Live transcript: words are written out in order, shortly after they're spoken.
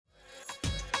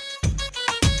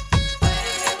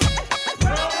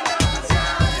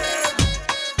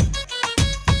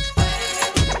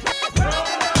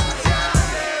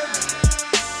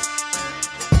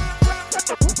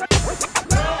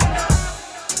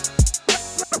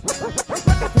Hi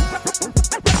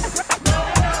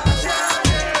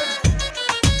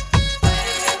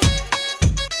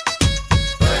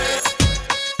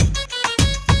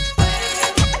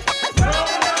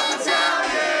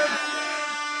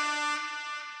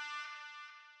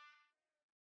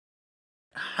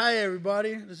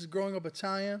everybody, this is Growing Up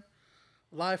Italian,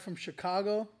 live from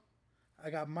Chicago.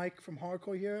 I got Mike from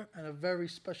Hardcore here and a very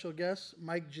special guest,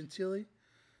 Mike Gentili,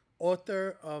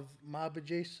 author of Mob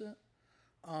Adjacent.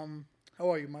 How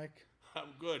are you, Mike? I'm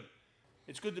good.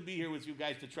 It's good to be here with you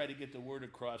guys to try to get the word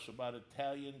across about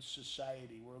Italian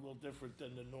society. We're a little different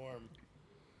than the norm.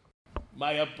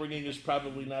 My upbringing is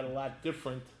probably not a lot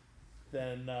different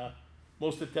than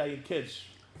most Italian kids.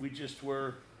 We just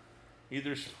were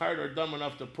either smart or dumb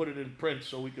enough to put it in print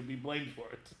so we could be blamed for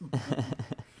it.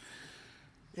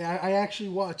 Yeah, I actually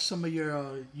watched some of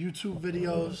your YouTube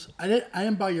videos. I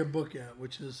didn't buy your book yet,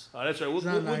 which is... Oh, that's right. We'll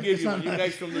give you one. You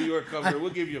guys from New York come here.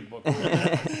 We'll give you a book.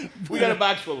 We got a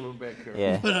box full of them back here.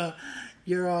 Yeah. But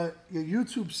your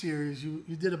YouTube series, you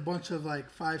did a bunch of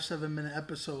like 5-7 minute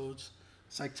episodes.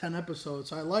 It's like 10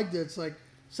 episodes. So I liked it. It's like,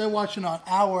 instead of watching an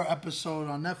hour episode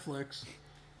on Netflix,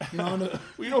 you know... Well,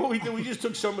 you know what we did? We just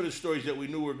took some of the stories that we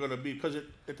knew were going to be, because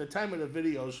at the time of the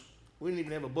videos, we didn't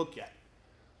even have a book yet.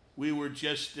 We were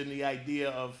just in the idea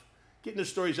of getting the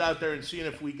stories out there and seeing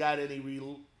if we got any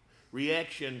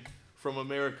reaction from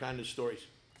America on the stories.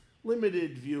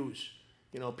 Limited views.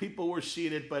 You know, people were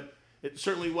seeing it, but it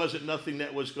certainly wasn't nothing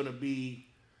that was going to be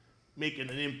making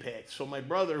an impact. So my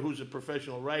brother, who's a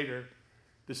professional writer,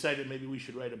 decided maybe we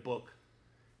should write a book.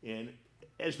 And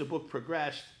as the book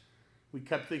progressed, we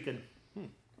kept thinking,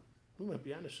 we might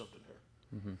be onto something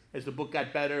here. Mm-hmm. As the book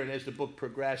got better and as the book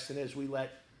progressed and as we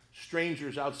let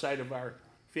strangers outside of our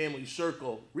family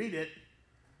circle read it,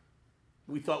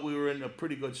 we thought we were in a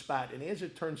pretty good spot. And as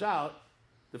it turns out,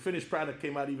 the finished product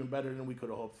came out even better than we could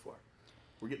have hoped for.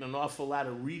 We're getting an awful lot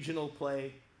of regional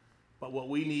play, but what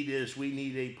we need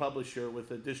a publisher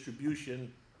with a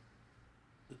distribution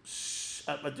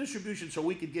so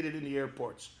we could get it in the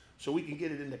airports, so we can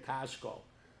get it into Costco,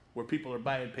 where people are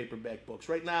buying paperback books.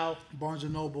 Right now, Barnes &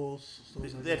 Nobles,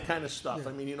 that kind of stuff. Yeah.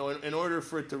 I mean, you know, in order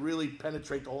for it to really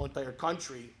penetrate the whole entire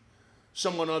country,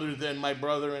 someone other than my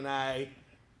brother and I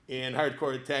and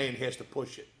Hardcore Italian has to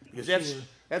push it. Because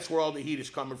that's where all the heat is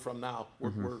coming from now.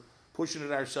 We're pushing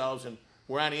it ourselves, and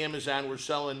we're on Amazon. We're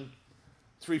selling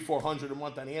 $300-400 a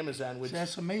month on Amazon, which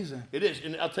that's amazing. It is,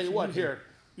 and I'll tell you what, here,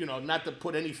 you know, not to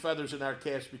put any feathers in our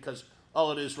caps, because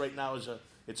all it is right now is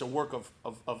it's a work of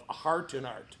heart and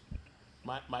art.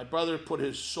 My brother put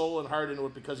his soul and heart into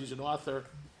it because he's an author,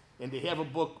 and to have a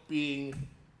book being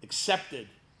accepted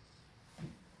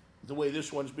the way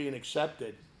this one's being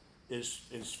accepted is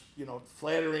you know,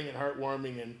 flattering and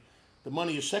heartwarming, and the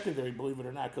money is secondary, believe it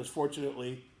or not, because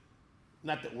fortunately,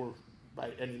 not that we're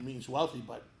by any means wealthy,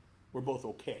 but we're both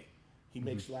okay. He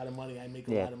makes a lot of money, I make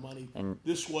a lot of money. And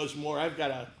this was more, I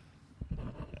got an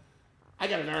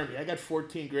army. I got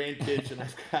 14 grandkids, and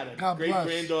I've got a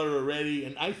great-granddaughter already,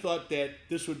 and I thought that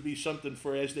this would be something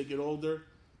for as they get older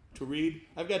to read.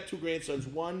 I've got 2 grandsons,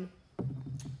 one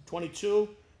 22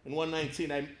 and one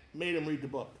 19. I made them read the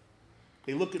book.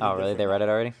 They look at it. Oh, really? They read it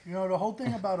already? You know, the whole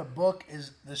thing about a book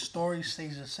is the story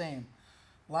stays the same.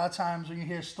 A lot of times when you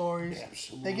hear stories,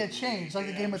 they get changed, like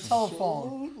the game of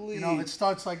telephone. You know, it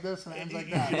starts like this and it ends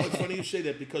like that. You know, it's funny you say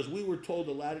that, because we were told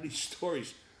a lot of these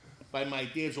stories by my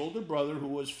dad's older brother, who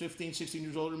was 15, 16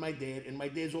 years older than my dad, and my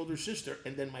dad's older sister,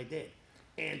 and then my dad.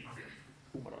 And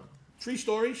 3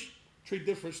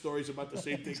 different stories about the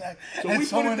same thing. Exactly. So we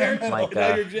put it there, like and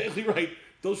now you're exactly right.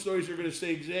 Those stories are going to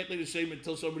stay exactly the same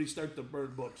until somebody starts to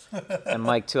burn books. And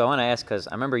Mike, too, I want to ask, because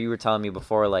I remember you were telling me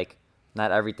before, like,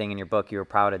 not everything in your book you were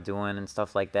proud of doing and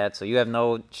stuff like that. So you have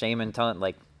no shame in telling,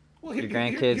 like, your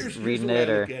grandkids here's reading the way it?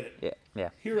 I Or look at it. Yeah.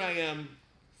 Here I am,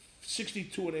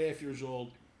 62 and a half years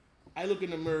old. I look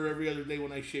in the mirror every other day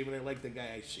when I shave, and I like the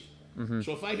guy I see. Mm-hmm.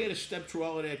 So if I had to step through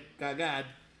all of that gagad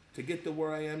to get to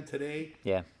where I am today,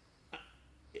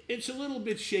 it's a little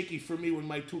bit shaky for me when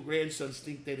my 2 grandsons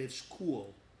think that it's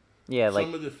cool. Yeah, like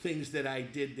some of the things that I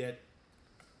did that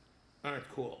aren't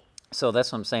cool. So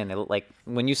that's what I'm saying. They like,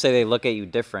 when you say they look at you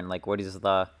different, like what is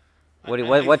the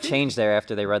what changed there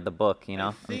after they read the book? You know,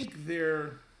 I think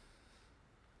they're,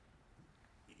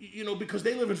 you know, because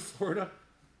they live in Florida.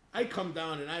 I come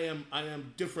down and I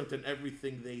am different than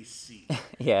everything they see.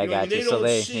 Yeah, I got you. They don't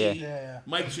see yeah.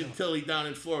 Mike Gentili down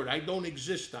in Florida. I don't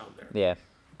exist down there. Yeah.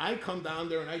 I come down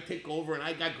there and I take over and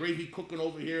I got gravy cooking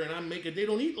over here and I'm making. They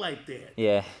don't eat like that.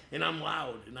 Yeah. And I'm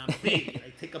loud and I'm big and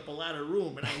I take up a lot of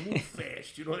room and I move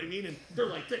fast. You know what I mean? And they're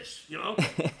like this, you know.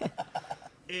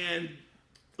 And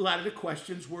a lot of the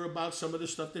questions were about some of the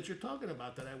stuff that you're talking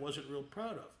about that I wasn't real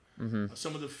proud of.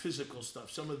 Some of the physical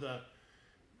stuff, some of the,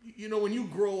 when you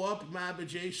grow up mob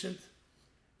adjacent,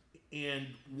 and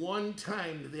one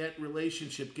time that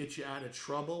relationship gets you out of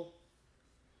trouble,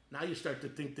 now you start to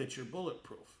think that you're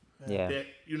bulletproof. Yeah. That,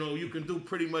 you can do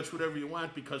pretty much whatever you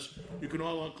want because you can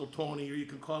call Uncle Tony or you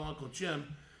can call Uncle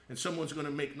Jim and someone's going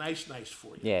to make nice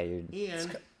for you. Yeah.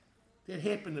 And that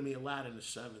happened to me a lot in the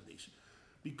 70s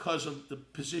because of the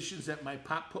positions that my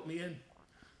pop put me in.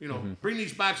 Bring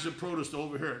these boxes of produce to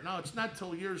over here. No, it's not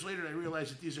till years later that I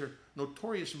realized that these are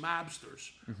notorious mobsters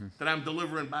that I'm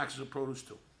delivering boxes of produce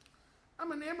to.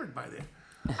 I'm enamored by that.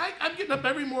 I'm getting up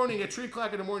every morning at 3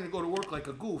 o'clock in the morning to go to work like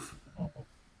a goof.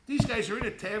 These guys are in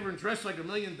a tavern dressed like $1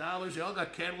 million. They all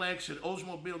got Cadillacs and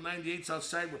Oldsmobile 98s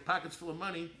outside with pockets full of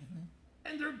money.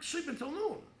 And they're sleeping till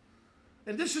noon.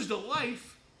 And this is the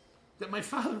life that my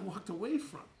father walked away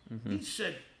from. He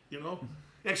said,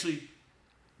 actually,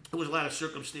 there was a lot of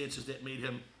circumstances that made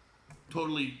him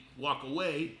totally walk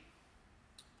away.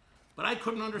 But I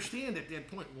couldn't understand at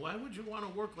that point, why would you want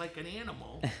to work like an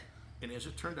animal? And as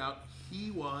it turned out, he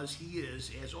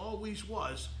is, as always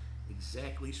was,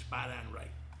 exactly spot on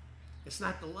right. It's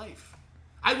not the life.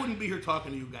 I wouldn't be here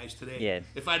talking to you guys today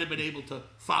if I'd have been able to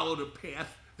follow the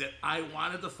path that I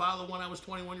wanted to follow when I was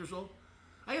 21 years old.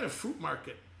 I had a fruit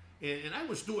market, and I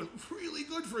was doing really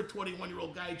good for a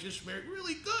 21-year-old guy just married,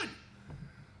 really good.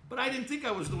 But I didn't think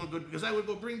I was doing good because I would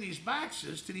go bring these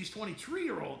boxes to these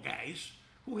 23-year-old guys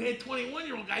who had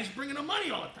 21-year-old guys bringing them money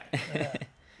all the time.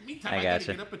 Meantime, I got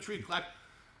to get up at 3 o'clock.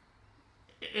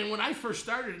 And when I first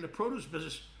started in the produce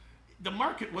business, the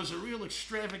market was a real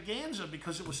extravaganza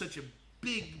because it was such a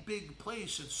big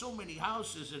place and so many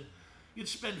houses, and you'd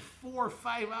spend 4 or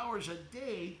 5 hours a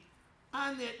day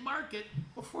on that market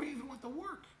before you even went to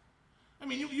work. I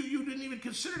mean, you didn't even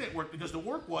consider that work because the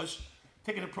work was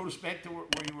taking the produce back to where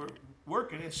you were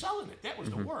working and selling it. That was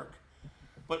the work.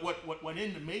 But what went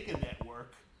into making that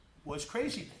work was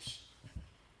craziness.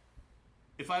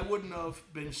 If I wouldn't have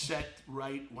been set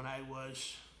right when I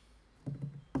was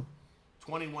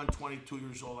 21, 22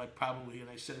 years old, I probably, and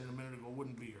I said it a minute ago,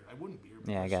 wouldn't be here. I wouldn't be here.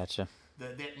 Yeah, I gotcha.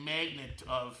 That magnet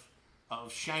of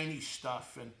shiny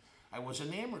stuff, and I was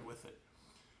enamored with it.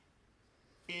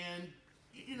 And,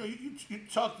 you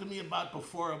talked to me about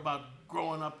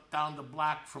growing up down the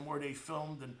block from where they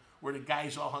filmed and where the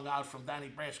guys all hung out from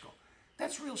Donnie Brasco.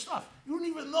 That's real stuff. You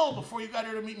didn't even know before you got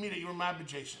here to meet me that you were mob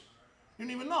adjacent. You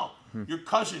didn't even know. Your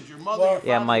cousins, your mother, your father,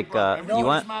 yeah, Mike, your brother, everyone you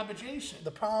was want mob adjacent. The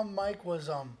problem, Mike, was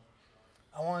I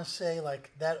want to say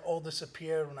like that all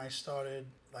disappeared when I started,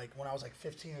 like when I was like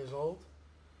 15 years old.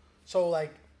 So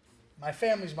like my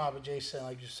family's mob adjacent,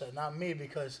 like you said, not me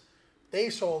because they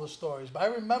saw all the stories. But I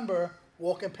remember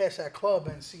walking past that club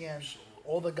and seeing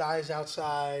all the guys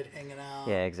outside hanging out.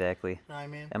 Yeah, exactly. You know what I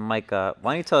mean? And Mike, why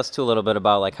don't you tell us too a little bit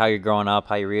about like how you're growing up,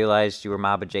 how you realized you were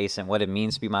mob adjacent, what it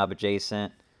means to be mob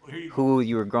adjacent, who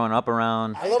you were growing up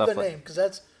around. I love the name because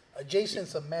that's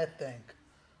adjacent's a mad thing.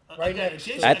 Right next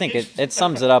to I think it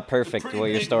sums it up perfect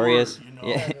what your story is.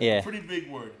 Yeah. Pretty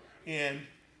big word. And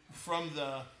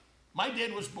my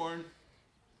dad was born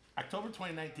October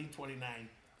 20, 1929.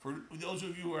 For those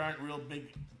of you who aren't real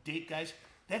big date guys,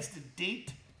 that's the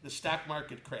date the stock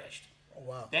market crashed. Oh,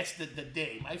 wow. That's the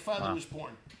day. My father was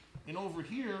born. And over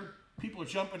here, people are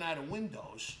jumping out of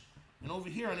windows. And over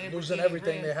here on every losing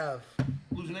everything they have.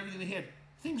 Losing everything they had.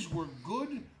 Things were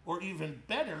good or even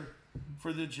better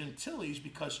for the Gentiles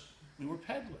because we were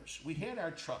peddlers. We had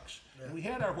our trucks. Yeah. And we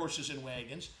had our horses and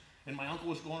wagons. And my uncle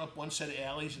was going up one set of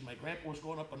alleys and my grandpa was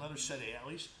going up another set of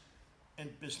alleys.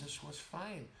 And business was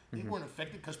fine. They weren't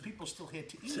affected because people still had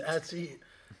to eat.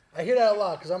 I hear that a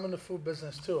lot because I'm in the food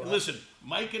business too. Listen,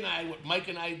 what Mike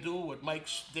and I do, what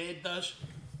Mike's dad does,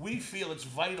 we feel it's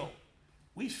vital.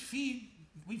 We feed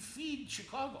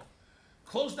Chicago.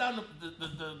 Close down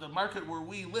the market where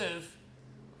we live,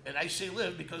 and I say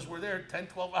live because we're there 10,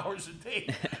 12 hours a day,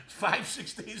 5,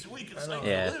 6 days a week. It's like we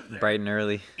live there. Bright and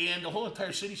early. And the whole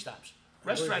entire city stops.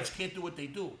 Restaurants can't do what they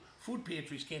do. Food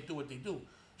pantries can't do what they do.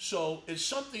 So it's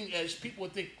something as people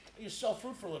would think, you sell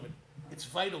fruit for a living. It's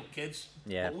vital, kids.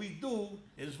 Yeah. What we do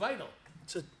is vital.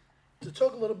 To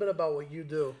talk a little bit about what you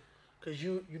do, because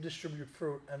you distribute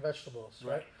fruit and vegetables,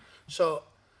 right? So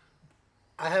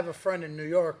I have a friend in New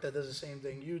York that does the same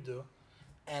thing you do.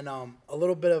 And a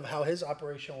little bit of how his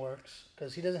operation works,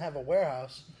 because he doesn't have a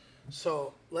warehouse.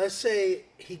 So let's say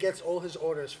he gets all his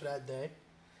orders for that day,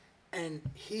 and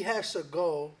he has to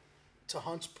go to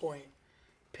Hunts Point,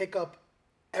 pick up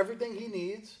everything he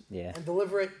needs Yeah. and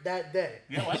deliver it that day.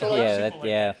 Yeah, well, I So, know like, Yeah, people like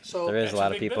yeah. that. So- There is That's a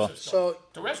lot of big people. business, So- though.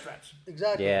 The restaurants.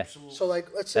 exactly. Yeah. So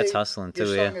like, let's say That's hustling you're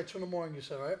too, selling yeah. at 2 in the morning. You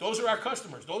said, right? Those are our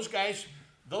customers. Those guys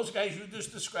you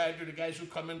just described are the guys who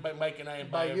come in by Mike and I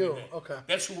and By buy you, every day. okay.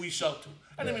 That's who we sell to.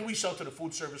 And I mean, we sell to the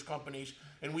food service companies,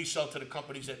 and we sell to the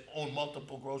companies that own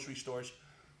multiple grocery stores.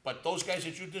 But those guys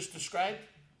that you just described,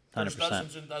 there's 100%.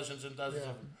 dozens and dozens and dozens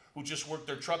of them who just work.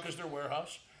 Their truck is their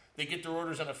warehouse. They get their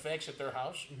orders on a fax at their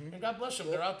house, and God bless them.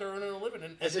 They're out there earning a living,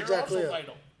 and That's they're exactly also it.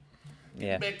 vital.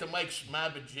 Yeah. Back to Mike's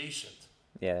mob adjacent.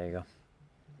 Yeah, there you go.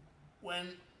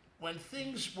 When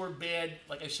things were bad,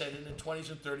 like I said, in the 20s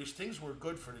and 30s, things were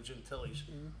good for the Gentilis.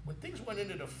 When things went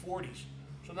into the 40s,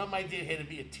 so now my dad had to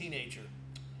be a teenager.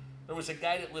 There was a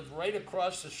guy that lived right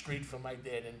across the street from my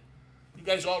dad, and you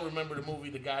guys all remember the movie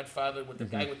The Godfather with the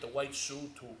guy with the white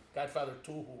suit, Godfather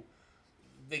 2, who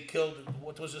they killed.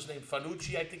 What was his name?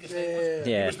 Fanucci, I think his name was.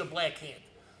 Yeah. He was the Black Hand.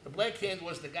 The Black Hand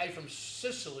was the guy from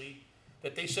Sicily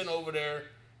that they sent over there,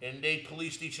 and they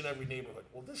policed each and every neighborhood.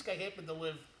 Well, this guy happened to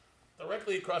live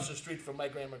directly across the street from my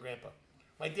grandma and grandpa.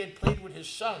 My dad played with his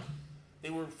son. They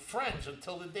were friends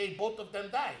until the day both of them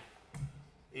died.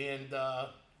 And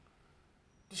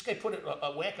this guy put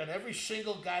a whack on every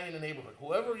single guy in the neighborhood.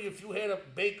 Whoever, if you had a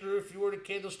baker, if you were the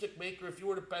candlestick maker, if you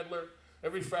were the peddler,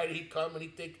 every Friday he'd come and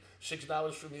he'd take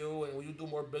 $6 from you, and you do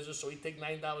more business, so he'd take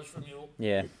 $9 from you.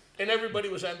 Yeah. And everybody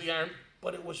was on the arm,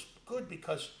 but it was good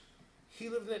because he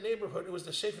lived in that neighborhood. It was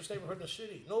the safest neighborhood in the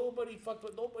city. Nobody fucked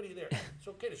with nobody there. It's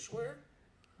okay to swear.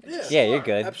 Yeah, you're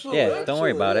good. Absolutely. Yeah, don't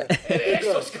worry about it. And ask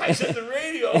those guys on the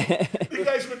radio, the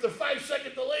guys with the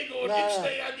 5-second delay going, you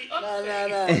stay on the up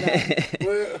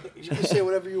thing. You can say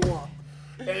whatever you want.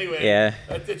 Anyway, Yeah.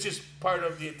 it's just part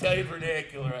of the Italian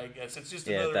vernacular, I guess. It's just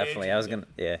Yeah, another definitely. age I was thing. gonna.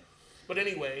 Yeah. But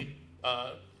anyway,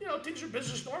 things are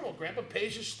business normal. Grandpa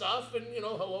pays his stuff, and,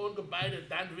 hello and goodbye to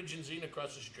Don Vigenzine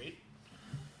across the street.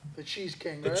 The Cheese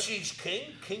King, The right? Cheese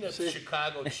King of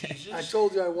Chicago cheeses. I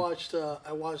told you I watched the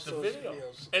those video.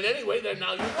 videos. And anyway, then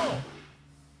now you know.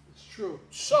 It's true.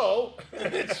 So,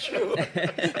 It's true. I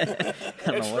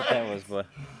don't know what that was, but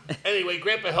anyway,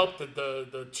 Grandpa helped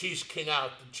the Cheese King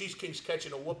out. The Cheese King's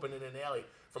catching a whooping in an alley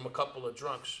from a couple of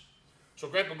drunks. So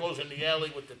Grandpa goes in the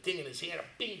alley with the thing in his hand,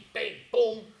 bing, bang,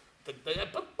 boom. Boop,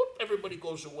 boop, everybody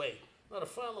goes away. Now the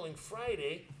following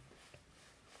Friday,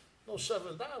 no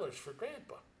 $7 for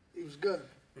Grandpa. He was good.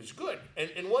 It was good.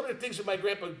 And one of the things that my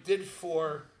grandpa did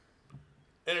for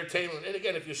entertainment, and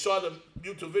again, if you saw the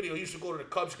YouTube video, he used to go to the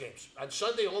Cubs games. On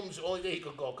Sunday, home was the only day he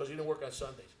could go because he didn't work on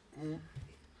Sundays.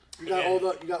 You got all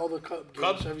the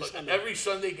Cubs, games every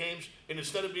Sunday games, and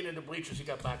instead of being in the bleachers, he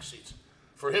got box seats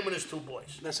for him and his 2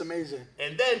 boys. That's amazing.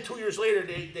 And then 2 years later,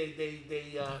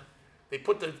 they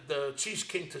put the Cheese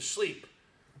King to sleep.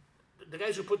 The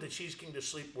guys who put the Cheese King to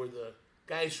sleep were the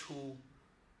guys who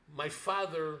my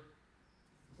father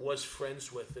was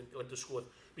friends with and went to school with.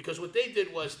 Because what they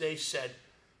did was they said,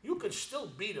 you can still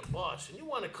be the boss, and you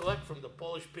want to collect from the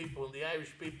Polish people and the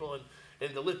Irish people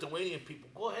and the Lithuanian people.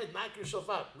 Go ahead, knock yourself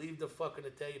out. Leave the fucking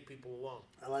Italian people alone.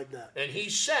 I like that. And he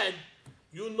said,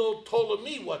 told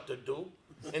me what to do,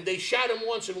 and they shot him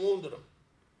once and wounded him.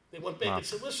 They went back and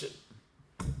said, listen,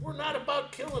 we're not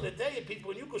about killing Italian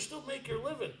people, and you can still make your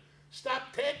living. Stop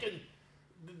attacking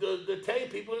the Italian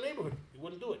people in the neighborhood. He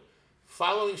wouldn't do it.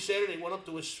 Following Saturday, he went up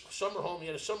to his summer home. He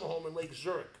had a summer home in Lake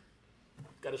Zurich.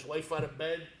 Got his wife out of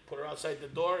bed, put her outside the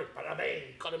door, and bang,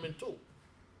 cut him in 2.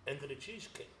 End of the Cheese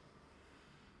King.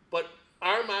 But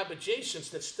our mob adjacents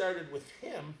that started with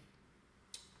him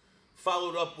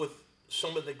followed up with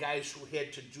some of the guys who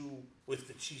had to do with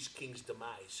the Cheese King's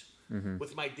demise.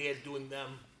 With my dad doing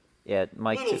them yeah,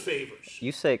 Mike. little favors.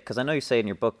 You say, because I know you say in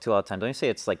your book too all the time. Don't you say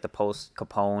it's like the post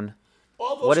Capone?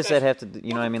 All those What does guys- that have to do?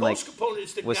 You know what I mean? Like, Post-Capone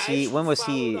is the was guys he? who When was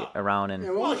he followed up. around? And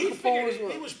Yeah, Well, he Capone figured was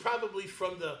what? he was probably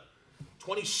from the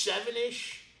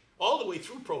 27-ish all the way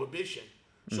through Prohibition.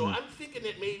 So I'm thinking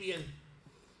that maybe in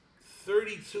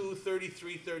 32,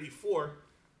 33, 34,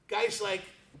 guys like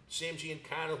Sam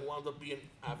Giancana, who wound up being,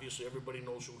 obviously everybody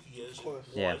knows who he is, course.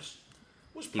 Yeah.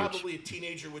 was probably a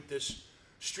teenager with this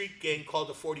street gang called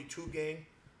the 42 Gang.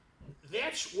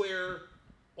 That's where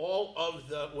all of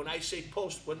the, when I say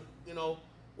post, when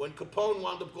Capone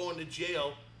wound up going to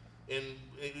jail, and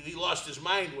he lost his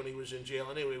mind when he was in jail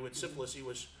anyway with syphilis. He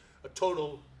was a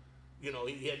total,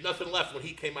 he had nothing left when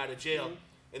he came out of jail.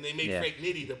 And they made Frank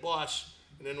Nitti the boss.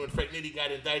 And then when Frank Nitti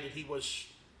got indicted, he was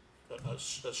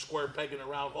a square peg in a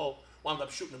round hole, wound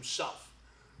up shooting himself.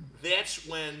 That's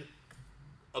when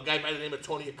a guy by the name of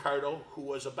Tony Accardo, who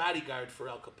was a bodyguard for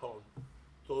Al Capone,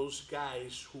 those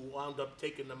guys who wound up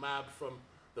taking the mob from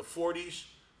the 40s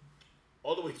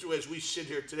all the way through as we sit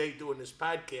here today doing this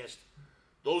podcast,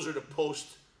 those are the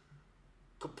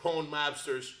post-Capone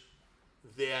mobsters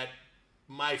that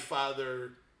my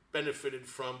father benefited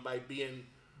from by being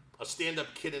a stand-up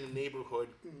kid in the neighborhood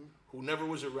who never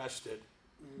was arrested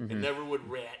and never would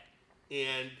rat.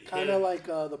 And kind of like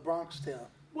the Bronx Tale.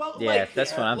 well, Yeah, like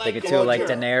that's that, what I'm like thinking that. too, like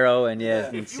De Niro and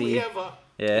and If C. you have a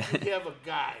Yeah. if you have a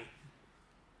guy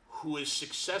who is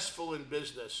successful in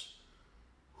business,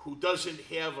 who doesn't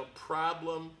have a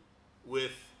problem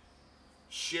with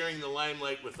sharing the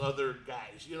limelight with other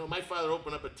guys. You know, my father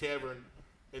opened up a tavern,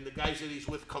 and the guys that he's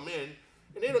with come in,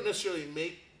 and they don't necessarily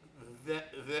make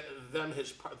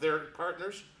their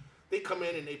partners. They come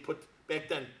in and they put, back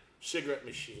then, cigarette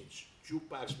machines,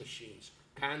 jukebox machines,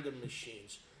 condom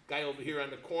machines. Guy over here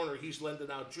on the corner, he's lending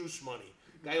out juice money.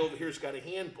 Guy over here's got a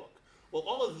handbook. Well,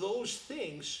 all of those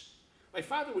things, my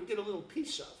father would get a little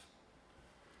piece of.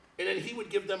 And then he would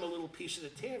give them a little piece of the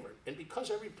tavern. And because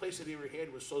every place that he ever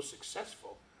had was so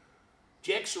successful,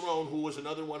 Jack Cerrone, who was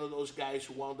another one of those guys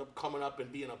who wound up coming up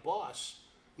and being a boss,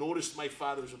 noticed my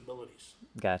father's abilities.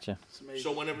 Gotcha.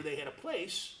 So whenever they had a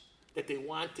place that they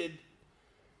wanted,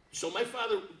 so my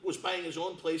father was buying his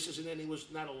own places and then he was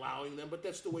not allowing them, but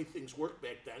that's the way things worked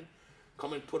back then.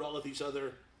 Come and put all of these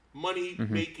other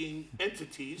money-making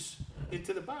entities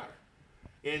into the bar.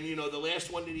 And, you know, the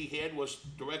last one that he had was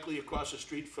directly across the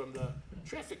street from the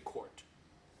traffic court.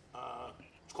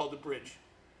 It's called the Bridge.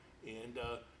 And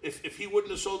if he wouldn't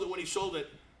have sold it when he sold it,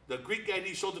 the Greek guy that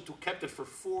he sold it to kept it for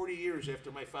 40 years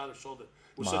after my father sold it.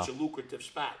 It was such a lucrative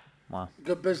spot. Wow.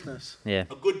 Good business. Yeah.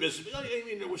 A good business. I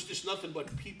mean, there was just nothing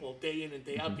but people day in and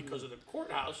day out because of the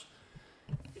courthouse.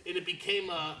 And it became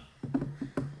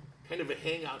kind of a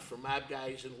hangout for mob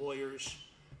guys and lawyers.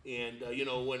 And, you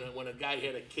know, when a guy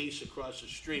had a case across the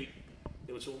street,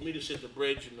 they would say, we'll meet us at the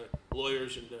Bridge, and the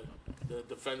lawyers and the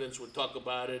defendants would talk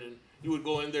about it. And you would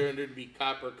go in there, and there'd be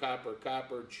copper,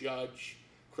 judge,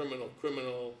 criminal,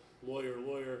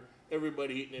 lawyer,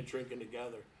 everybody eating and drinking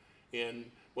together. And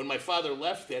when my father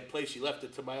left that place, he left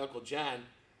it to my Uncle John,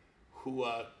 who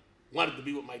wanted to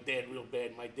be with my dad real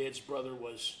bad. My dad's brother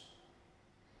was,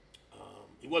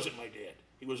 he wasn't my dad.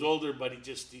 He was older, but he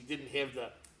didn't have the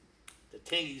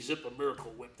tangy zipper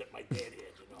Miracle Whip that my dad had,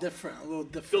 you know. Different, a little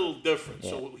different. A little different. Yeah.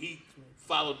 So he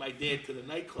followed my dad to the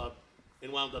nightclub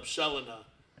and wound up selling a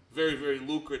very, very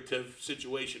lucrative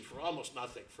situation for almost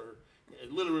nothing.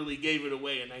 Literally gave it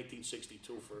away in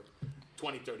 1962 for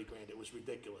 20, 30 grand. It was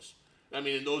ridiculous. I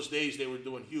mean, in those days, they were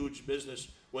doing huge business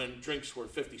when drinks were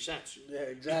 50 cents. Yeah,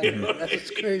 exactly.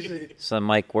 That's crazy. So,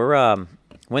 Mike,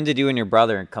 when did you and your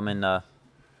brother come into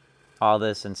all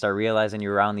this and start realizing you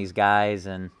were around these guys?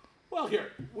 And Well, here,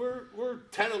 we're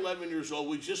 10, 11 years old.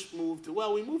 We just moved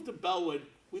to Bellwood.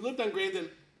 We lived on Grandin,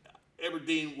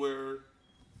 Aberdeen, where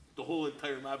the whole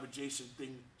entire mob adjacent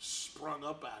thing sprung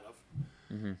up out of.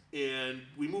 And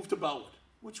we moved to Bellwood,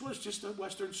 which was just a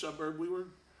western suburb. We were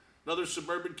another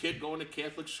suburban kid going to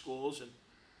Catholic schools.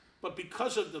 But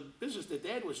because of the business that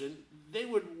Dad was in, they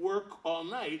would work all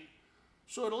night.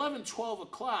 So at 11, 12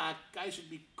 o'clock, guys would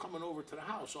be coming over to the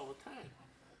house all the time.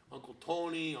 Uncle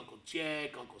Tony, Uncle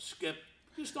Jack, Uncle Skip,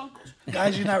 just uncles.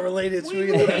 Guys you're not related to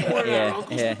We either. were Yeah,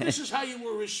 uncles. yeah. This is how you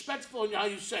were respectful and how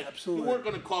you said. Absolutely. You weren't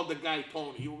going to call the guy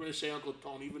Tony. You were going to say Uncle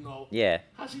Tony, even though, yeah,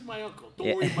 how's he my uncle? Don't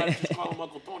Yeah. worry about it. Just call him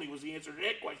Uncle Tony was the answer to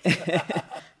that question. yeah,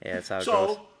 that's how it goes.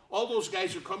 So all those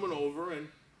guys are coming over, and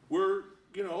we're,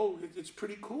 you know, it's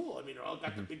pretty cool. I mean, they all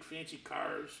got the big fancy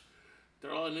cars.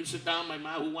 They're all, and they sit down. My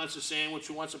mom, who wants a sandwich,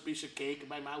 who wants a piece of cake, and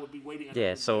my mom would be waiting on Yeah,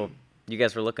 everybody. so you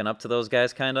guys were looking up to those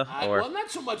guys, kind of, or Well,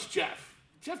 not so much Jeff.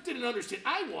 Jeff didn't understand.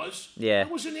 I was. Yeah.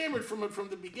 I was enamored from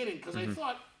the beginning because I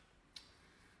thought,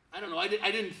 I don't know, I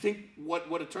didn't think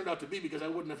what it turned out to be because I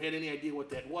wouldn't have had any idea what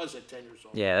that was at 10 years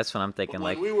old. yeah, that's what I'm But thinking.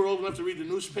 when Like, we were old enough to read the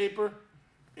newspaper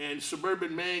and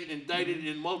Suburban Mag indicted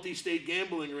in multi-state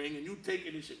gambling ring, and you take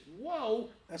it and say, whoa,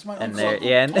 That's my and uncle. there, Uncle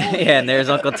yeah, and, Tony. yeah, and there's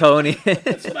Uncle Tony.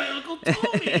 that's my Uncle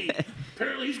Tony.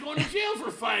 Apparently he's going to jail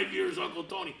for 5 years, Uncle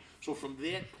Tony. So from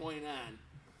that point on,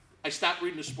 I stopped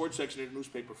reading the sports section of the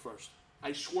newspaper first.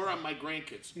 I swear on my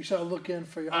grandkids. You started looking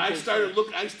for your I uncle's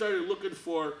started looking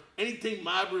for anything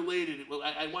mob related. Well,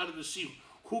 I wanted to see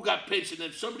who got pinched, and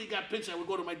if somebody got pinched, I would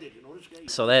go to my dad. You know this guy.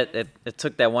 So that it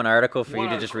took that one article for One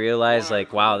you to just article, realize, one like,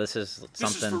 article. wow, this is is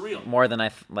something for real. more than I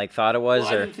thought it was,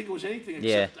 Well, I or didn't think it was anything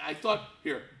Yeah. except I thought,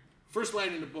 here, first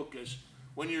line in the book is,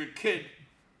 when you're a kid,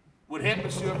 what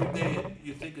happens to you every day,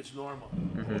 you think it's normal.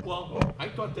 Well, I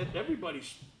thought that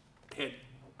everybody's had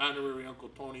honorary Uncle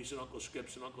Tonys and Uncle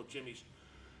Skips and Uncle Jimmys.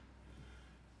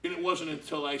 And it wasn't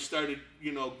until I started,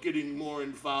 you know, getting more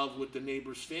involved with the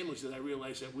neighbors' families that I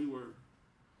realized that we were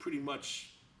pretty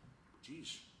much,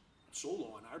 geez,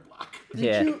 solo on our block.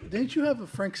 Yeah. Didn't you have a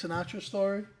Frank Sinatra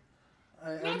story?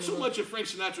 Not so much a Frank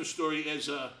Sinatra story as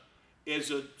a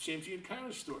Sam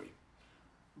Giancana story.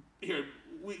 Here,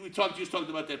 we just talked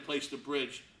about that place, the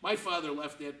Bridge. My father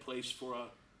left that place for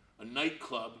a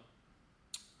nightclub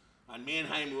on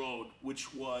Manheim Road,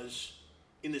 which was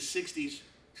in the 60s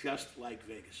just like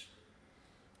Vegas.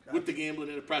 With the gambling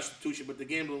and the prostitution, but the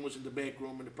gambling was in the back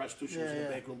room and the prostitution was in the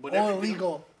back room. But all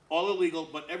illegal. All illegal,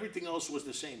 but everything else was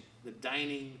the same. The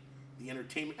dining, the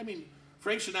entertainment. I mean,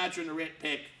 Frank Sinatra and the Rat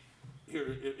Pack,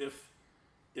 here,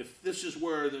 if this is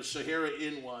where the Sahara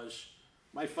Inn was,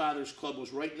 my father's club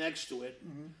was right next to it.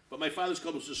 Mm-hmm. But my father's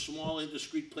club was a small,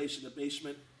 indiscreet place in the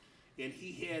basement. And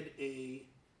he had a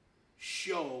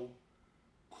show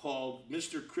called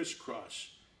Mr.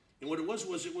 Crisscross. And what it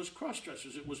was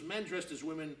cross-dressers. It was men dressed as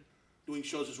women doing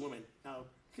shows as women. Now,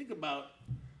 think about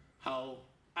how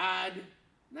odd,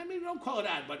 I mean, don't call it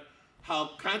odd, but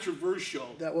how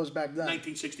controversial that was back then.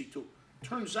 1962.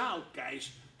 Turns out,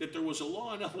 guys, that there was a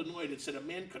law in Illinois that said a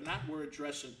man could not wear a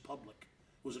dress in public.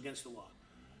 It was against the law.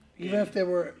 Even if they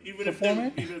were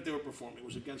performing? Even if they were performing, it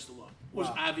was against the law. It was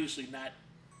obviously not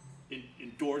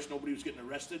endorsed. Nobody was getting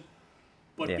arrested.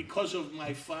 But because of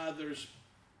my father's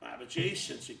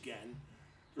adjacence again,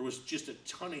 there was just a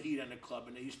ton of heat on the club,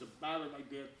 and they used to bother my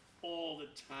dad all the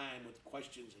time with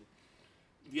questions.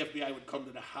 And the FBI would come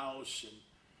to the house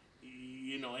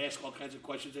and, ask all kinds of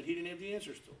questions that he didn't have the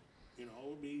answers to.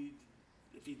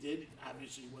 If he did,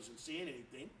 obviously he wasn't saying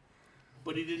anything,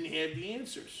 but he didn't have the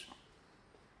answers.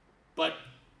 But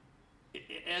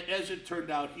as it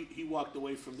turned out, he walked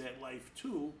away from that life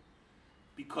too,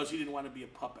 because he didn't want to be a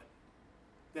puppet.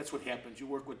 That's what happens. You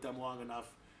work with them long enough,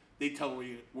 they tell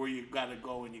where you got to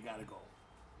go, and you got to go.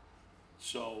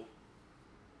 So,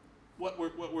 what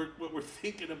we're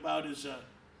thinking about is a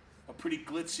pretty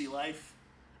glitzy life.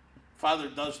 Father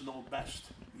does know best.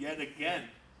 Yet again,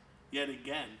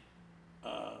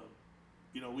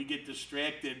 we get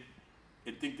distracted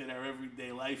and think that our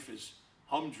everyday life is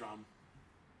humdrum.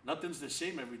 Nothing's the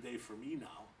same every day for me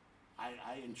now.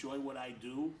 I enjoy what I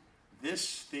do.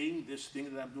 This thing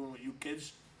that I'm doing with you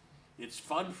kids, it's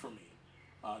fun for me.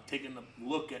 Taking a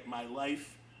look at my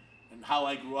life and how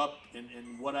I grew up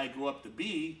and what I grew up to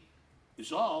be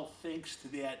is all thanks to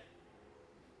that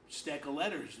stack of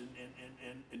letters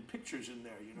and pictures in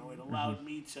there. It allowed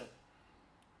me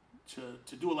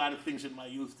to do a lot of things in my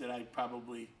youth that I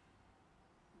probably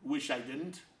wish I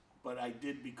didn't, but I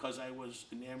did because I was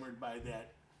enamored by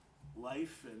that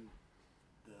life. And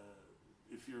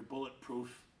if you're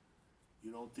bulletproof,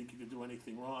 you don't think you can do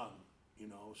anything wrong,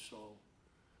 so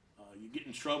you get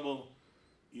in trouble,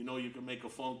 you can make a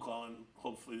phone call and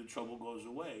hopefully the trouble goes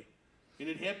away. And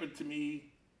it happened to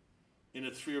me in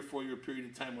a 3 or 4 year period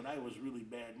of time when I was really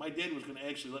bad. My dad was going to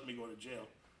actually let me go to jail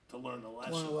to learn the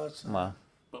lesson. Wow.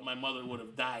 But my mother would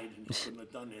have died and he couldn't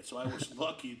have done that. So I was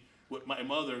lucky with my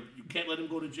mother. You can't let him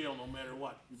go to jail no matter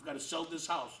what. You've got to sell this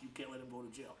house. You can't let him go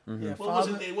to jail. Mm-hmm. Yeah, Well,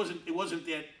 it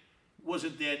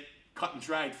wasn't that cut and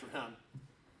dried for him.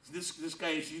 This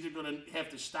guy is either going to have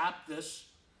to stop this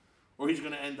or he's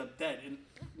going to end up dead. And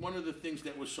one of the things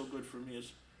that was so good for me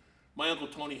is my Uncle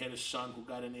Tony had a son who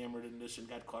got enamored in this and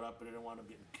got caught up in it and wound up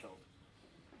getting killed.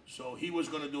 So he was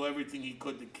going to do everything he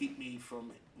could to keep me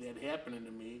from that happening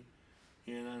to me.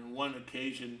 And on one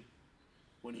occasion,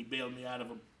 when he bailed me out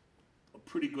of a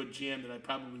pretty good jam that I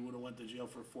probably would have went to jail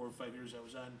for 4 or 5 years, I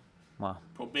was on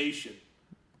probation.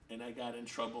 And I got in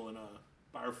trouble in a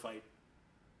bar fight.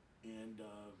 And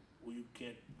you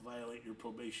can't violate your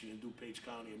probation in DuPage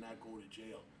County and not go to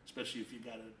jail, especially if you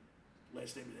got a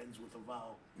last name that ends with a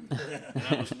vowel. And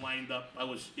I was lined up. I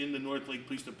was in the North Lake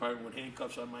Police Department with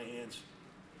handcuffs on my hands.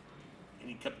 And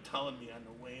he kept telling me on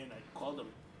the way in, I called him.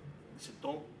 I said,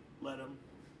 don't let him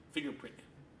fingerprint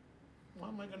you. Why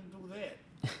am I going to do that?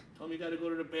 Tell him you got to go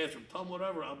to the bathroom. Tell him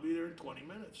whatever. I'll be there in 20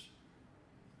 minutes.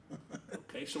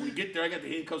 Okay, so we get there. I got the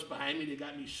handcuffs behind me. They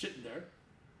got me sitting there.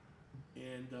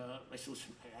 And I said,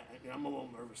 listen, I'm a little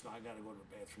nervous now. I got to go to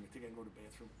the bathroom. I think I can go to the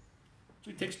bathroom.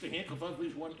 So he takes the handcuff off,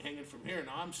 leaves one hanging from here.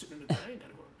 Now I'm sitting in the I ain't got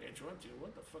to go to the bathroom. I'm thinking,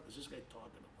 what the fuck is this guy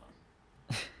talking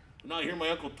about? And now I hear my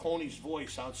Uncle Tony's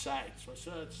voice outside. So I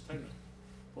said, it's time to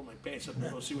pull my pants up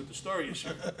and go see what the story is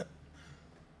here.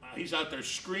 He's out there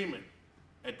screaming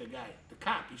at the guy, the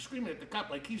cop. He's screaming at the cop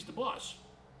like he's the boss.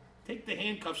 Take the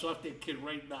handcuffs off that kid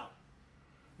right now.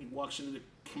 He walks into the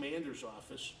commander's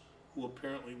office, who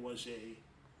apparently was a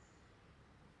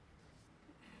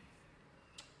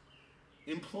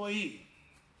employee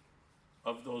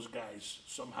of those guys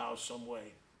somehow, some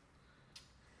way.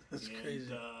 That's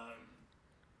crazy.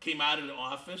 Came out of the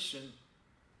office and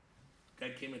Guy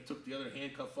came and took the other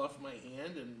handcuff off my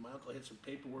hand, and my uncle had some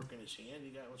paperwork in his hand. He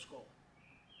got, let's go.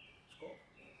 Let's go.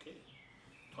 Okay.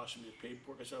 Tossing me the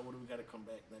paperwork. I said, what do we got to come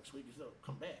back next week? He said,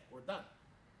 come back. We're done.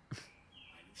 I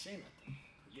didn't say nothing.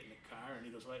 I get in the car, and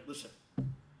he goes, like, listen,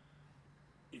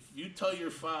 if you tell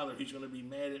your father he's going to be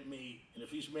mad at me, and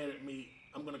if he's mad at me,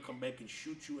 I'm going to come back and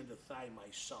shoot you in the thigh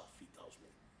myself, he tells me.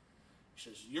 He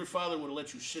says, your father would have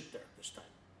let you sit there this time.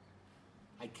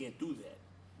 I can't do that,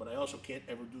 but I also can't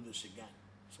ever do this again.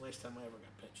 It's the last time I ever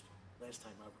got pinched. Last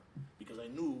time ever. Because I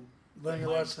knew... Learn your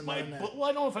lesson. Well,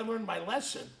 I don't know if I learned my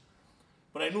lesson,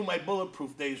 but I knew my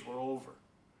bulletproof days were over.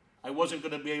 I wasn't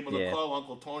going to be able to call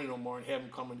Uncle Tony no more and have him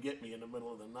come and get me in the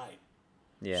middle of the night.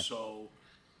 Yeah. So...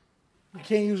 You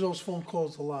can't use those phone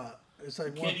calls a lot. It's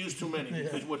like you can't use too many,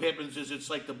 because what happens is it's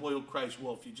like the boy who cries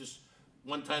wolf. You just...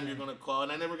 One time you're going to call,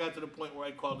 and I never got to the point where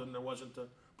I called and there wasn't a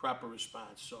proper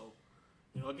response. So,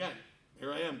 you know, again,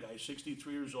 here I am, guys,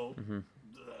 63 years old.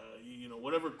 You know,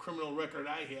 whatever criminal record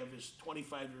I have is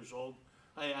 25 years old.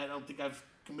 I don't think I've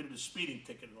committed a speeding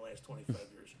ticket in the last 25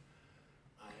 years.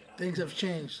 Things have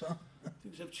changed, huh?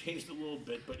 Things have changed a little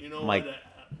bit, but you know Mike. what?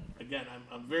 Again,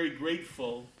 I'm very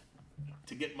grateful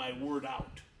to get my word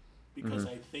out, because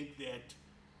I think that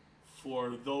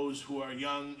for those who are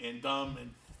young and dumb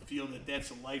and feel that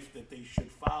that's a life that they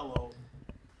should follow,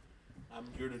 I'm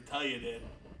here to tell you that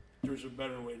there's a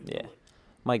better way to do it.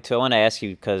 Mike, too, I want to ask you,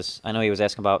 because I know he was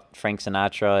asking about Frank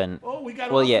Sinatra and... Oh, we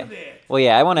got well, off yeah. of that. Well,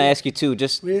 yeah, I want to ask you, too,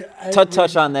 just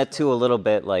touch on that, too, a little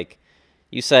bit. Like,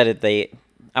 you said it,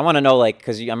 I want to know, like,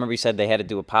 because I remember you said they had to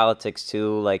do with politics,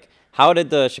 too. Like, how did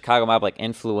the Chicago mob, like,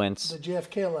 influence... The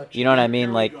JFK election. You know what I mean? Here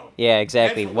we Like, go. yeah,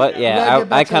 exactly. That's What? we gotta- Yeah, get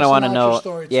back I to kind of the want to Sinatra know...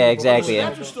 story, Yeah, too. exactly. The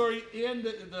And, Sinatra story and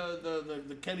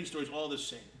the Kennedy story is all the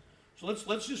same. So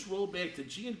let's just roll back to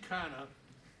Giancana.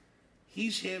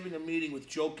 He's having a meeting with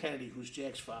Joe Kennedy, who's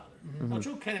Jack's father. Now,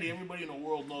 Joe Kennedy, everybody in the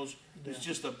world knows, is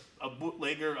just a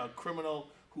bootlegger, a criminal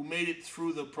who made it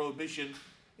through the Prohibition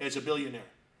as a billionaire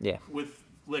yeah. with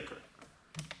liquor.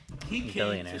 He came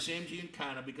Billionaire. to Sam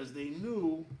Giancana because they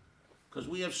knew, because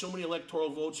we have so many electoral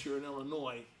votes here in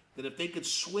Illinois, that if they could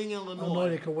swing Illinois,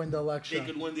 they could win the election. they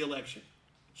could win the election.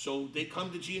 So they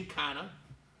come to Giancana,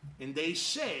 and they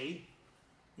say,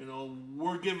 you know,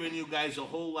 we're giving you guys a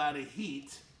whole lot of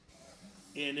heat,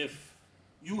 and if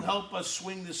you help us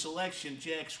swing this election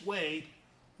Jack's way,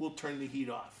 we'll turn the heat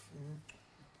off.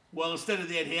 Well, instead of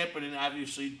that happening,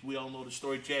 obviously, we all know the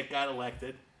story, Jack got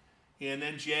elected, and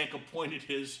then Jack appointed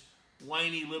his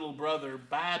whiny little brother,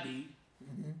 Bobby,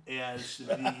 as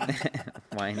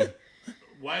the...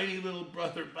 whiny little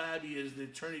brother Bobby is the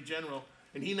Attorney General,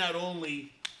 and he not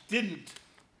only didn't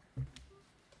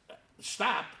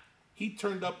stop, he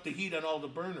turned up the heat on all the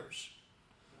burners.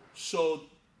 So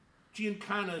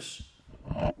Giancana's,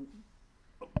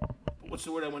 what's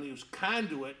the word I want to use,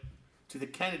 conduit to the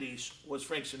Kennedys was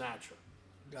Frank Sinatra.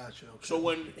 Gotcha. Okay. So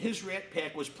when his Rat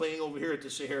Pack was playing over here at the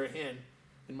Sahara Inn,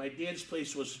 and my dad's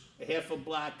place was a half a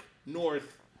block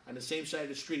north on the same side of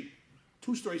the street,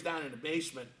 2 stories down in the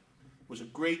basement, was a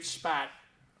great spot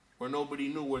where nobody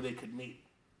knew where they could meet,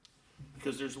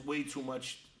 because there's way too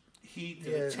much heat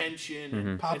and attention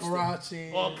and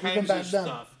Paparazzi, all even kinds back of then.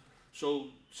 stuff. So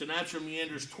Sinatra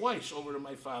meanders twice over to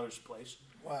my father's place.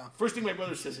 Wow. First thing my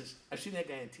brother says is, "I've seen that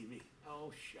guy on TV."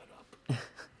 Oh, shut up.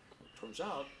 Turns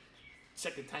out,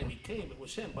 second time he came, it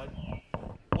was him. But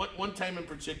one time in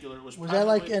particular, it was Was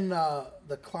probably, that like in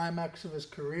the climax of his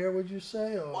career, would you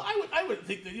say? Or? Well, I would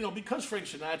think that, you know, because Frank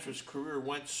Sinatra's career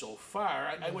went so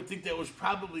far, I would think that was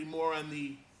probably more on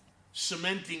the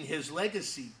cementing his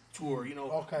legacy tour, you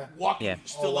know, walking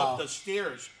still up the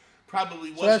stairs.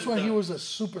 Probably wasn't. So that's when he was a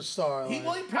superstar. He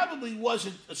probably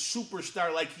wasn't a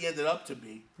superstar like he ended up to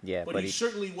be. Yeah, but he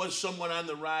certainly was someone on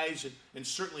the rise, and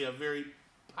certainly a very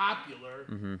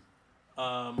popular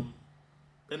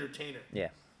entertainer. Yeah.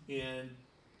 And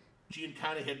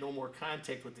Giancana had no more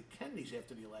contact with the Kennedys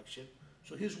after the election,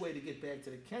 so his way to get back to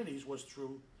the Kennedys was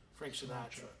through Frank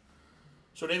Sinatra.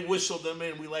 So they whistled them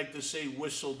in. We like to say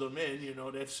whistled them in. You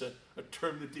know, that's a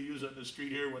term that they use on the street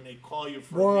here when they call you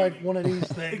for more a like meeting. one of these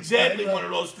things. Exactly one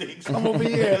of those things. Come over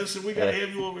here. Listen, we got to have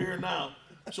you over here now.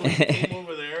 So he came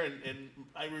over there, and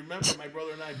I remember, my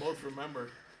brother and I both remember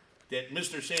that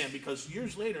Mr. Sam, because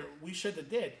years later, we said to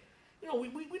Dad, you know,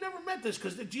 we never met this,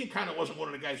 because Giancana wasn't one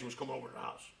of the guys who was coming over to the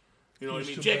house. You know what I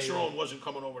mean? Jack Sharon wasn't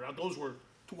coming over. Now, those were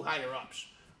 2 higher ups.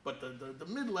 But the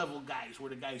mid-level guys were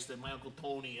the guys that my Uncle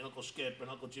Tony and Uncle Skip and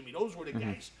Uncle Jimmy, those were the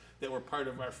guys that were part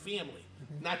of our family,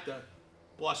 not the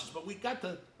bosses. But we got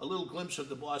a little glimpse of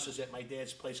the bosses at my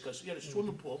dad's place, because he had a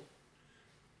swimming pool.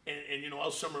 And you know, all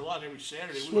summer long, every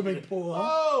Saturday, Swimming pool, huh?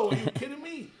 Oh, are you kidding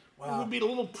me? We would be the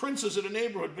little princes of the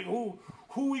neighborhood. Who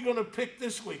are we going to pick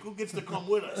this week? Who gets to come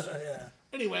with us? Yeah.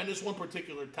 Anyway, on this one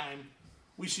particular time,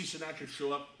 we see Sinatra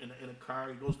show up in a car.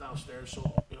 He goes downstairs,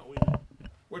 so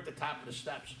we're at the top of the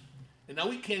steps, and now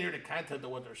we can't hear the content of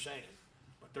what they're saying,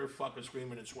 but they're fucking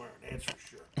screaming and swearing. That's for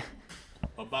sure.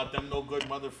 About them no good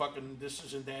motherfucking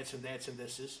thises and that's and that's and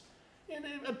thises, and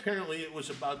apparently it was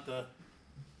about the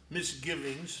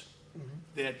misgivings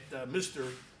that Mr.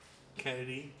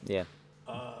 Kennedy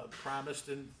promised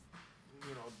and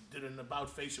did an about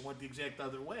face and went the exact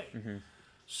other way.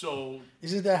 So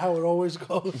isn't that how it always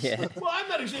goes? Yeah. Well, I'm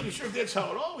not exactly sure if that's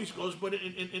how it always goes, but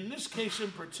in this case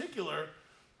in particular,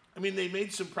 I mean, they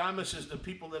made some promises to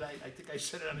people that I think I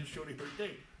said it on the show the other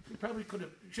day. They probably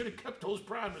should have kept those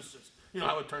promises. You know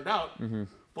how it turned out.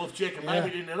 Both Jake and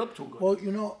Ivy didn't end up too good.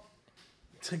 Well,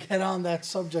 to get on that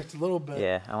subject a little bit.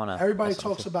 Yeah, I want to. Everybody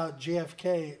talks about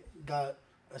JFK got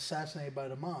assassinated by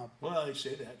the mob. Well, they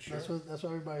say that. Sure. That's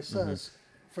what everybody says.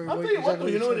 I'll tell you what, though,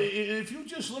 if you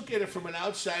just look at it from an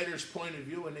outsider's point of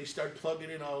view and they start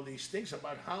plugging in all these things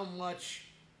about how much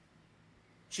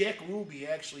Jack Ruby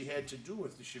actually had to do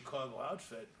with the Chicago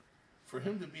outfit, for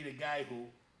him to be the guy who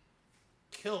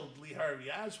killed Lee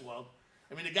Harvey Oswald,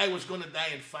 I mean, the guy was going to die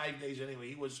in 5 days anyway.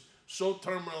 He was so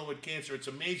terminal with cancer, it's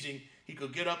amazing he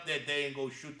could get up that day and go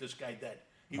shoot this guy dead.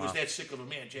 He was that sick of a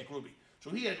man, Jack Ruby. So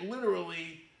he had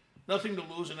literally nothing to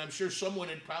lose, and I'm sure someone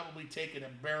had probably taken a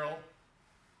barrel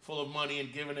full of money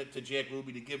and given it to Jack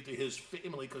Ruby to give to his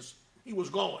family because he was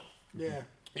going. Yeah.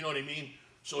 You know what I mean?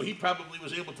 So he probably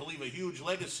was able to leave a huge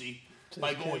legacy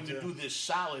by going to do this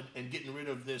solid and getting rid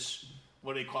of this,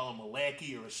 what they call him, a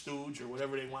lackey or a stooge or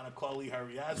whatever they want to call Lee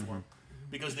Harvey Oswald.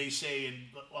 Because they say in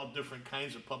all different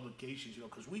kinds of publications,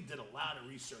 because we did a lot of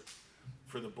research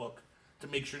for the book to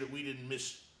make sure that we didn't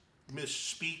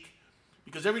misspeak.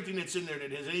 Because everything that's in there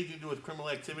that has anything to do with criminal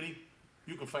activity,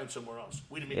 you can find somewhere else.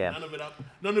 We didn't make none of it up.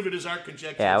 None of it is our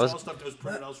conjecture. Yeah, it's all stuff that was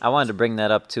printed elsewhere. I wanted to bring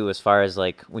that up too, as far as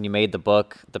like when you made the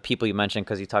book, the people you mentioned,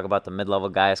 because you talk about the mid-level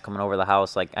guys coming over the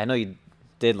house. Like I know you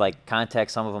did like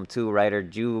contact some of them too, right? Or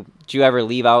did you ever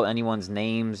leave out anyone's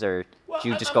names, or did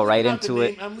you just go right into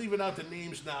it? I'm leaving out the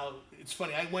names now. It's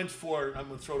funny. I'm going to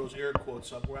throw those air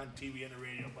quotes up. We're on TV and the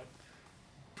radio, but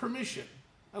permission.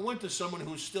 I went to someone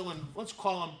who's still let's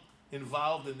call him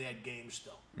involved in that game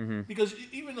still. Because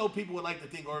even though people would like to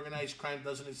think organized crime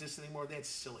doesn't exist anymore, that's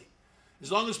silly.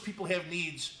 As long as people have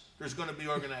needs, there's going to be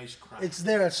organized crime. It's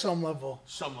there at some level.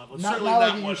 Some level. Not certainly like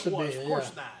not it what used it to was. be, Of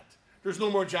course not. There's no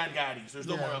more John Gotti's. There's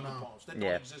no more Uncle Pauls. That don't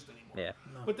exist anymore. Yeah.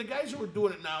 No. But the guys who are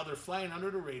doing it now, they're flying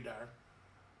under the radar.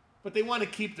 But they want to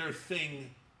keep their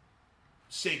thing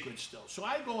sacred still. So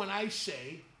I go and I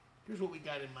say, here's what we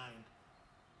got in mind.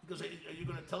 He goes, are you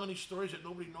going to tell any stories that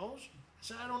nobody knows? I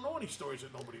said, I don't know any stories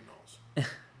that nobody knows.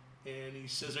 And he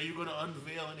says, are you going to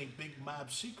unveil any big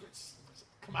mob secrets? I said,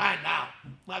 come on now.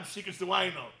 Mob secrets do I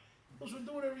know? He goes, well,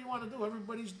 do whatever you want to do.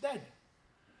 Everybody's dead.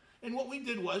 And what we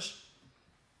did was,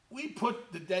 we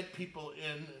put the dead people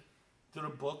into the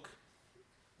book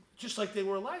just like they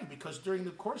were alive, because during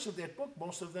the course of that book,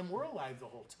 most of them were alive the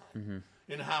whole time.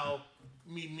 And how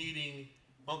me meeting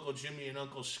Uncle Jimmy and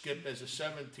Uncle Skip as a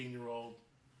 17-year-old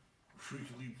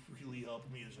really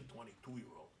helped me as a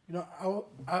 22-year-old.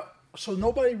 So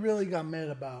nobody really got mad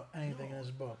about anything in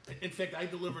this book. In fact, I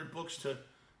delivered books to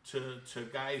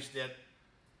guys that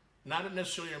not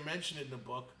necessarily are mentioned in the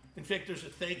book. In fact, there's a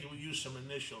thank you. We use some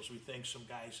initials. We thank some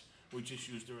guys. We just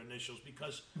use their initials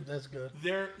because that's good.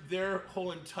 Their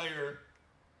whole entire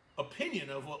opinion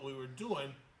of what we were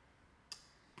doing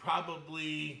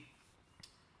probably.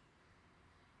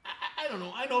 I don't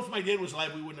know. I know if my dad was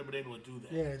alive, we wouldn't have been able to do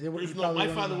that. Yeah, my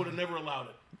father would have never allowed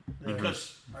it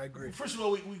because I agree. First of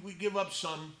all, we give up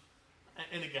some,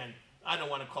 and again, I don't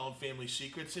want to call them family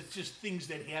secrets. It's just things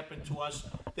that happened to us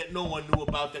that no one knew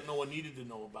about, that no one needed to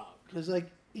know about. Because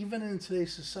even in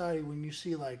today's society, when you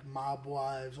see Mob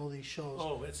Wives, all these shows.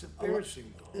 Oh, it's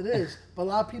embarrassing though. It is, but a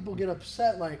lot of people get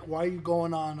upset. Why are you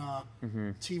going on a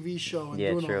TV show and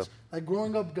doing true. all this? Like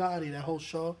Growing Up Gotti, that whole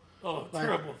show. Oh,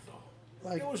 terrible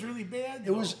though. It was really bad.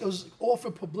 It was all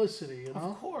for publicity, you know.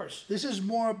 Of course. This is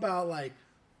more about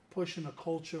pushing the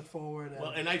culture forward.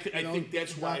 And I think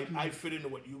that's why I fit into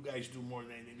what you guys do more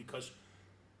than anything, because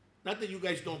not that you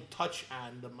guys don't touch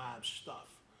on the mob stuff,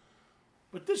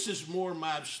 but this is more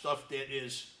mob stuff that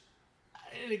is.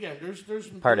 And again, there's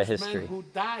part of men history who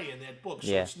die in that book,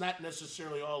 so it's not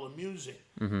necessarily all amusing.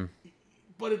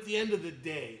 But at the end of the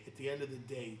day,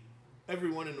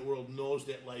 everyone in the world knows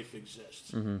that life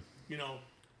exists. You know,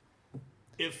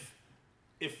 if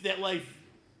that life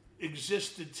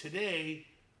existed today,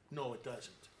 no, it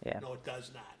doesn't. Yeah. No, it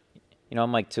does not. You know,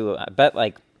 I'm too. I bet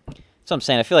So I'm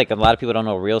saying, I feel like a lot of people don't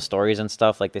know real stories and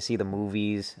stuff. Like they see the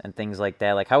movies and things like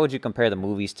that. Like, how would you compare the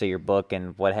movies to your book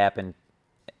and what happened,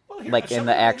 Well, here, like in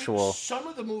the actual? Some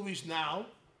of the movies now,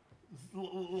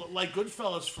 like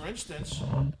Goodfellas, for instance,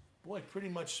 boy, pretty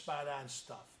much spot on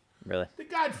stuff. Really? The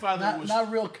Godfather was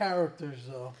Not real characters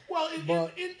though. well in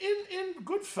but-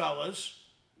 Goodfellas.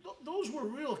 Those were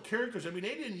real characters. I mean,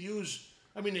 they didn't use.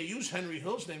 I mean, they used Henry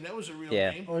Hill's name. That was a real Yeah.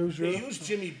 name. Oh, he was they real? used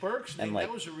Jimmy Burke's name. And, like,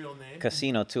 that was a real name.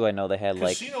 Casino too. I know they had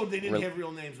like. Casino, they didn't have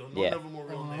real names though. None Yeah. of them were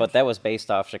real names. But that was based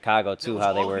off Chicago That too. was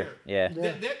How they all were. here. Yeah.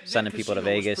 That Sending people to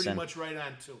Casino was Vegas pretty and. much right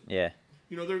on too. Yeah.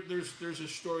 You know, there's a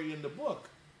story in the book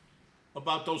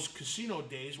about those casino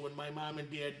days when my mom and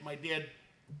dad,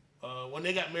 when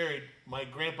they got married, my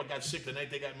grandpa got sick the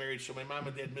night they got married, so my mom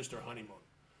and dad missed their honeymoon.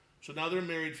 So now they're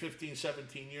married 15,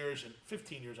 17 years, and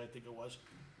 15 years I think it was.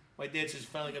 My dad says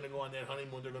finally going to go on that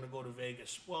honeymoon, they're going to go to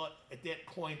Vegas. Well, at that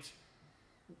point,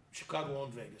 Chicago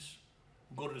owned Vegas.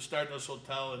 We'll go to the Stardust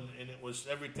Hotel, and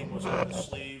everything was on the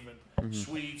sleeve, and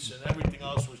suites, and everything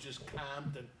else was just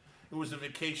comped, and it was a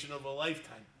vacation of a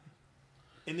lifetime.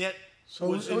 And that So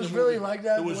was it in was the really movie. like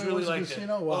that It was when it really was like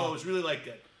Casino? that. Wow. Oh, it was really like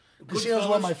that. Casino's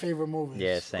one of my Goodfellas- favorite movies.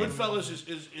 Yeah. Same.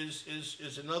 Goodfellas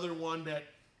is another one that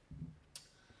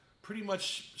pretty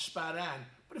much spot on.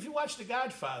 But if you watch The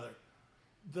Godfather,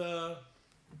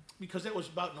 because that was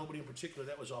about nobody in particular,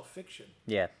 that was all fiction.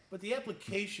 Yeah. But the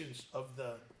applications of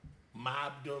the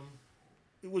mobdom,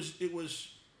 it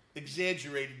was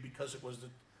exaggerated because it was the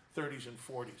 30s and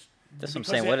 40s. That's what I'm Because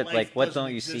saying. that What life like what doesn't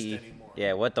don't you exist see? anymore.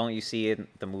 Yeah. What don't you see in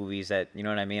the movies that you know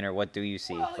what I mean, or what do you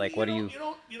see? Well, Like what do you?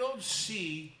 You don't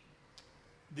see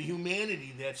the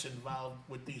humanity that's involved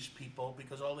with these people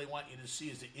because all they want you to see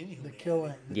is the The inhumanity.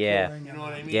 killing. the Yeah. killing You know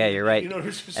what I mean? Yeah, you're right. You know,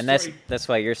 there's a And that's story.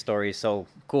 why your story is so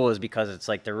cool, is because it's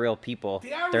like the real people.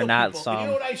 They are They're real not people. some. You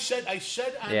know what I said? I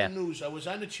said on Yeah. the news, I was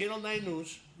on the Channel 9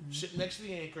 News, sitting next to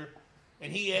the anchor,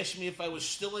 and he asked me if I was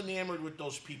still enamored with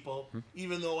those people,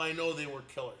 even though I know they were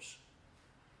killers.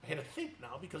 I had to think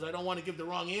now because I don't want to give the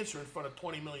wrong answer in front of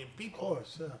 20 million people. Of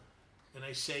course, yeah. And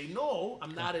I say, no,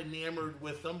 I'm not enamored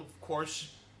with them, of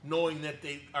course, knowing that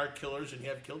they are killers and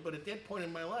have killed. But at that point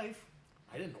in my life,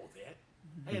 I didn't know that.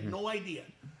 I had no idea.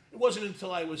 It wasn't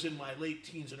until I was in my late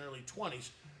teens and early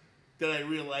 20s that I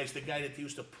realized the guy that they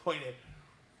used to point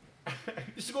at. I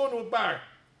used to go into a bar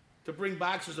to bring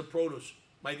boxes of produce.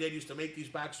 My dad used to make these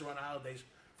boxes around the holidays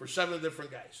for 7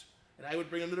 different guys. And I would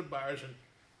bring them to the bars, and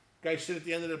guys sit at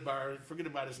the end of the bar, forget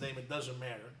about his name, it doesn't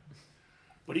matter.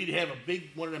 But he'd have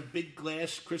one of them big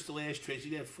glass crystal ashtrays.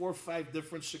 He'd have 4 or 5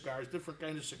 different cigars, different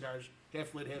kinds of cigars,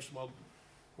 half lit, half smoked,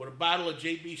 with a bottle of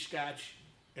JB Scotch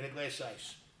and a glass of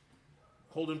ice.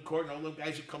 Holding court, and all them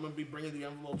guys would come and be bringing the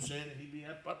envelopes in, and he'd be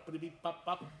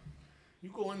up. You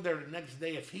go in there the next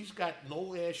day, if he's got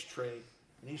no ashtray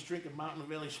and he's drinking Mountain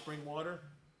Valley spring water,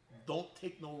 don't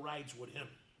take no rides with him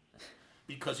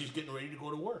because he's getting ready to go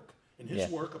to work. And his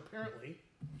work, apparently,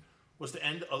 was to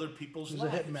end other people's He was a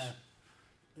lives. hitman.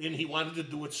 And he wanted to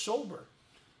do it sober.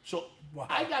 So Wow.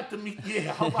 I got to meet,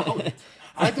 how about it?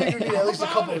 I think you need at least a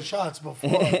How couple about of it? shots before.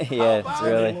 How Yeah, it's about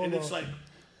really. it? And it's like,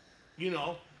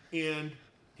 and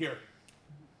here,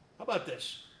 how about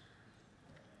this?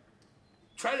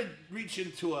 Try to reach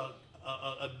into a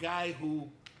guy who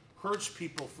hurts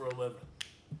people for a living.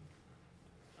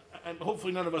 And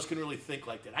hopefully none of us can really think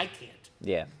like that. I can't.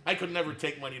 Yeah. I could never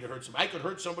take money to hurt somebody. I could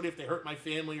hurt somebody if they hurt my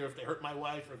family or if they hurt my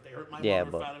wife or if they hurt my Yeah, mother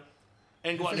or but- father.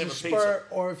 And go out If and it's have a a pizza. spurt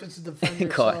or if it's to defend Go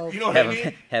yourself. You know what I have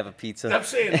mean? have a pizza. I'm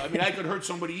saying, I mean, I could hurt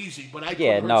somebody easy, but I couldn't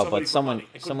Yeah, hurt no, somebody but for someone money.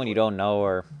 I couldn't someone you do it. don't know,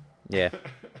 or yeah,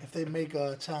 If they make an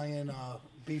Italian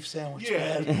beef sandwich,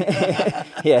 Yeah. bad.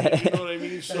 yeah. You know what I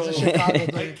mean? So a Chicago I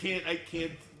thing.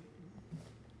 can't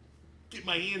get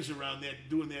my hands around that,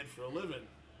 doing that for a living.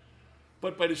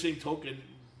 But by the same token,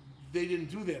 they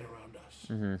didn't do that around us.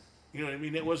 You know what I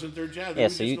mean? That wasn't their job. They Yeah, were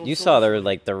so just you, no you saw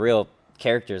social. the real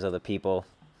characters of the people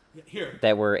Here,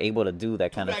 that were able to do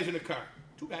that two kind of. guys in a car.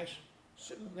 2 guys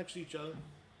sitting next to each other.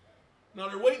 Now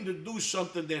they're waiting to do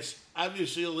something that's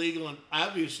obviously illegal and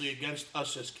obviously against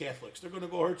us as Catholics. They're going to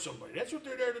go hurt somebody. That's what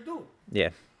they're there to do. Yeah,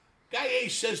 Guy A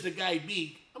says to Guy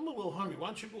B, I'm a little hungry. Why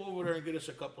don't you go over there and get us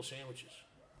a couple sandwiches?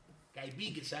 Guy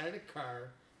B gets out of the car,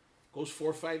 goes 4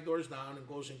 or 5 doors down, and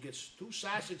goes and gets 2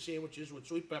 sausage sandwiches with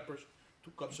sweet peppers,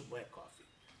 2 cups of black coffee.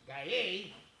 Guy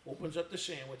A opens up the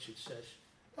sandwich and says,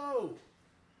 oh,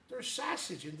 there's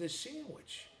sausage in this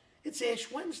sandwich. It's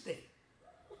Ash Wednesday.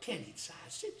 We can't eat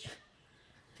sausage.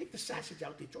 Take the sausage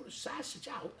out. They throw the sausage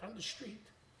out on the street.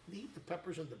 They eat the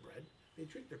peppers and the bread. They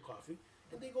drink their coffee,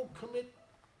 and they go commit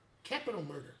capital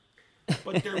murder.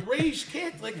 But they're raised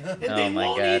Catholic, and they my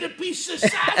won't God. eat a piece of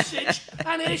sausage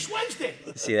on Ash Wednesday.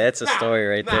 see, that's a Now- story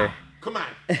right now, there. Come on.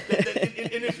 And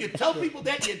if you tell people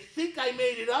that, you'd think I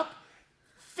made it up.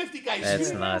 50 guys That's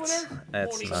sitting nuts. over there.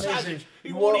 That's won't eat nuts. sausage.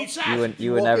 He won't eat sausage.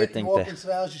 You would never think you walk that. into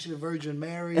the house, you see the Virgin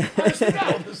Mary. Honest to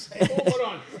God. Hold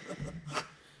on.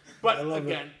 But love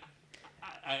again,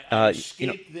 I you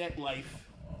escaped that life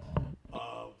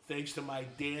thanks to my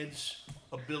dad's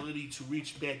ability to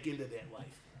reach back into that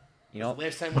life. You know, The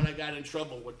last time when I got in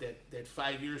trouble with that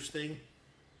 5 years thing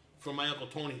from my Uncle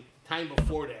Tony, time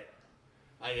before that,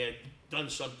 I had done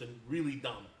something really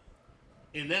dumb.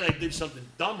 And then I did something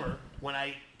dumber when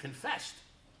I confessed.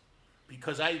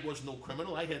 Because I was no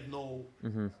criminal. I had no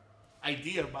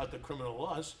idea about the criminal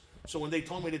laws. So when they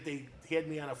told me that they had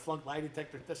me on a flunk lie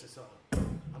detector test, I said,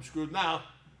 I'm screwed now.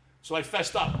 So I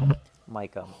fessed up.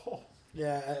 Mike,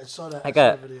 Yeah, I saw that. I saw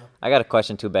got the video. I got a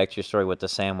question too. Back to your story with the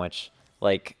sandwich.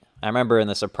 Like I remember in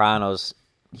The Sopranos,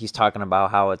 he's talking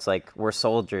about how it's like we're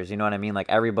soldiers. You know what I mean? Like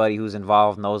everybody who's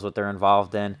involved knows what they're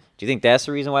involved in. Do you think that's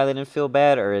the reason why they didn't feel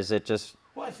bad, or is it just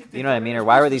Well, I think you know what I mean? Or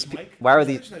why were these why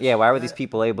were these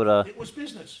people able to? It was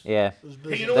business. Yeah, It was Hey,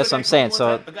 business. you know That's what I'm saying,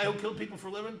 so- a guy who killed people for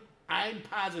a living, I'm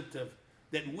positive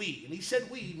that we, and he said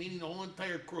we, meaning the whole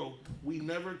entire crew, we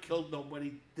never killed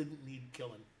nobody, didn't need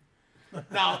killing.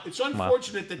 Now, it's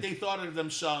unfortunate that they thought of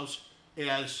themselves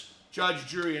as judge,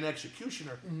 jury, and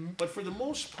executioner, but for the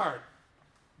most part,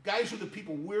 guys who the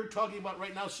people we're talking about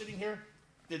right now sitting here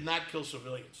did not kill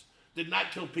civilians, did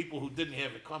not kill people who didn't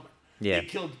have it coming. Yeah. They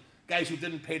killed guys who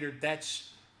didn't pay their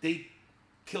debts. They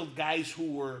killed guys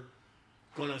who were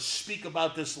going to speak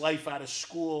about this life out of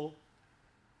school.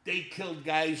 They killed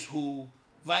guys who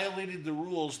violated the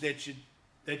rules that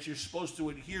you're supposed to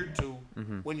adhere to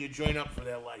when you join up for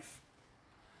that life.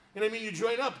 And I mean, you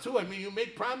join up too. I mean, you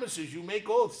make promises, you make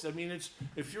oaths. I mean, it's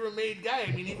if you're a made guy.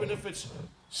 I mean, even if it's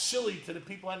silly to the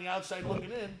people on the outside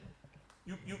looking in,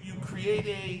 you create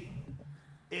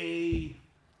a.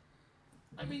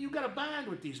 I mean, you got a bond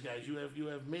with these guys. You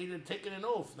have made and taken an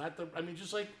oath.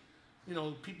 Just like,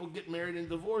 people get married and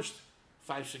divorced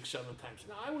 5, 6, 7 times.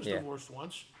 Now, I was divorced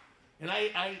once, and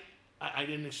I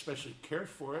didn't especially care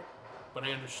for it, but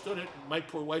I understood it. My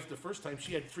poor wife, the first time,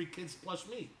 she had 3 kids plus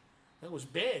me. That was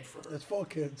bad for her. That's 4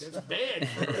 kids. That's bad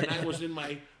for her. And I was in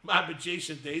my mob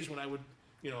adjacent days when I would,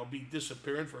 be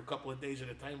disappearing for a couple of days at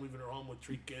a time, leaving her home with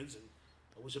 3 kids, and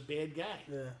I was a bad guy.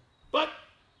 Yeah. But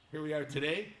here we are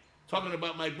today, talking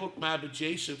about my book, Mob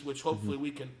Adjacent, which hopefully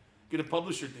we can get a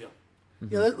publisher deal.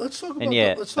 Yeah, let's talk about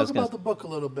yeah, let's I talk was gonna- about the book a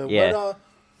little bit. Yeah.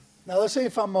 Now let's say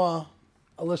if I'm a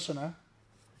listener,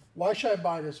 why should I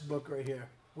buy this book right here?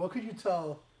 What could you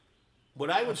tell? What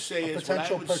I would say is,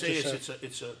 potential purchaser.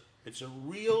 it's a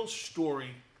real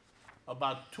story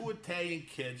about 2 Italian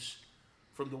kids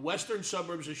from the western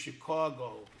suburbs of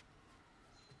Chicago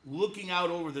looking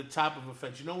out over the top of a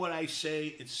fence. You know what I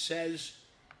say? It says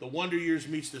The Wonder Years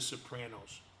meets The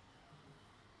Sopranos.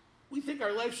 We think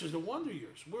our life is the Wonder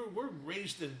Years. We're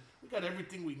raised in, we got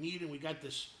everything we need, and we got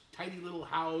this tiny little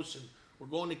house, and we're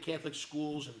going to Catholic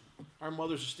schools, and our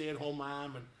mother's a stay-at-home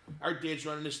mom, and our dad's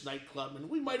running this nightclub, and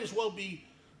we might as well be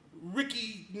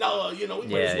Ricky Nella, we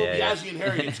might as well be Ozzie and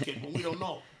Harriet's kid, but we don't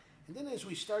know. And then as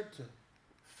we start to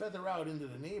feather out into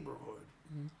the neighborhood,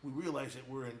 we realize that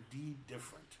we're indeed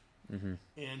different.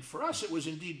 And for us, it was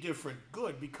indeed different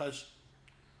good, because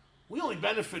we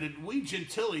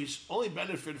Gentiles only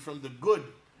benefited from the good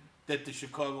that the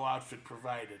Chicago outfit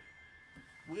provided.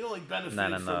 We only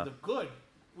benefited from the good.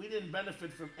 We didn't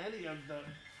benefit from any of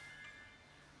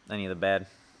the bad.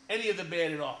 Any of the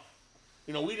bad at all.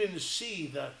 We didn't see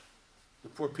the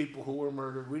poor people who were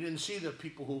murdered. We didn't see the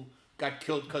people who got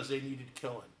killed because they needed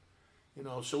killing.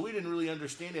 So we didn't really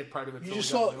understand that part of it. You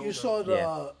saw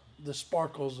the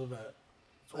sparkles of it,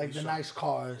 like the nice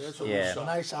cars, That's what Yeah. we saw.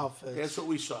 nice outfits. That's what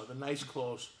we saw. The nice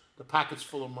clothes, the pockets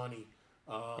full of money,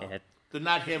 the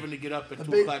not having to get up at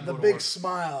 2 o'clock. The go to big work.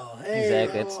 smile. Hey,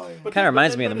 Exactly. It's boy. kind of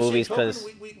reminds then me of the by same movies token,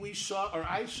 because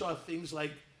I saw things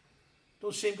like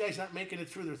those same guys not making it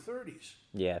through their 30s.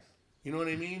 yeah, You know what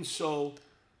I mean? So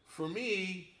for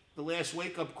me, the last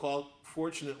wake-up call,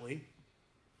 fortunately,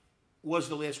 was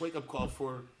the last wake-up call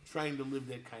for trying to live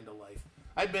that kind of life.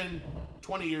 I've been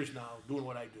 20 years now doing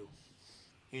what I do.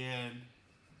 And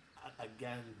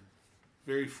again,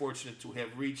 very fortunate to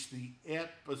have reached the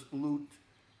absolute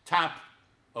top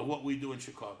of what we do in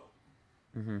Chicago.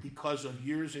 Because of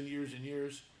years and years and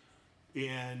years.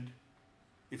 And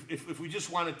if we just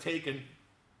want to take and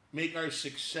make our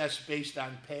success based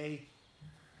on pay,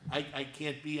 I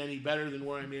can't be any better than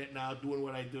where I'm at now doing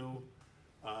what I do.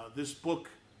 This book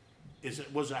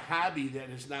was a hobby that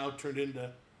has now turned into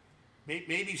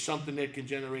maybe something that can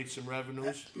generate some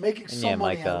revenues. Making some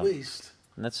money Mike, at least.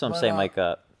 and that's what I'm But, saying, Mike.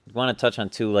 want to touch on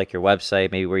too, like your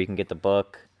website, maybe where you can get the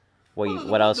book,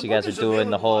 what else you guys are doing,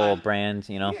 the whole brand,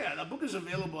 you know? Yeah, the book is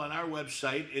available on our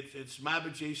website. It's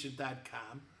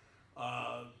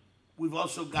mobadjacent.com. We've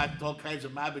also got all kinds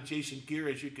of Mob Adjacent gear,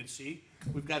 as you can see.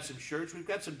 We've got some shirts. We've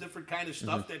got some different kind of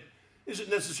stuff that isn't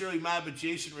necessarily Mob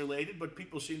Adjacent related, but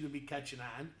people seem to be catching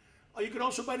on. You can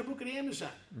also buy the book at Amazon.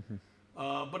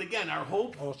 But again, our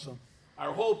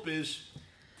hope is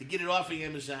to get it off of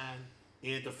Amazon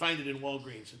and to find it in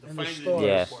Walgreens and to In the find it in stores. Yeah,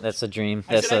 airports. that's a dream.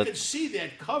 I said I could see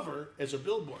that cover as a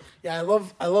billboard. Yeah, I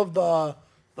love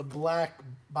the black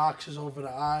boxes over the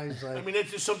eyes. Like, I mean,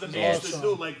 it's just something they Yeah. used to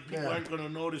do. Like, people Yeah. aren't going to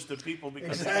notice the people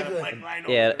because Exactly. they got a black line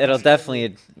over Yeah, their it'll face.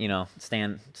 definitely,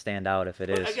 stand out if it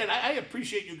But is. again, I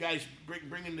appreciate you guys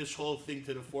bringing this whole thing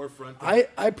to the forefront. I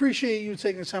appreciate you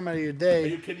taking time out of your Are day.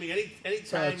 you kidding me?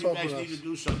 Anytime you talk guys with need us. to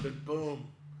do something, boom.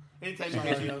 Anytime you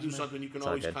guys need to do man. something, you can all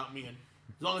always good. count me in.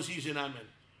 As long as he's in, I'm in.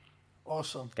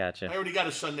 Awesome. I Gotcha. already got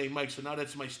a son named Mike, so now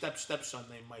that's my stepson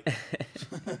named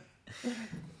Mike.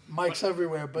 Mike's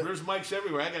everywhere, but There's Mikes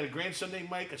everywhere. I got a grandson named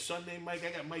Mike, a son named Mike.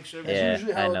 I got Mikes everywhere. Yeah,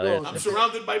 usually I how it know. goes. I'm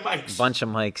surrounded by Mikes. Bunch of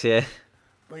mics, yeah.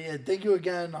 but yeah, thank you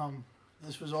again.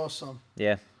 This was awesome.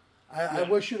 Yeah. I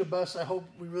wish you the best. I hope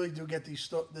we really do get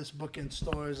this book in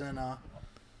stores, and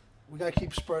we gotta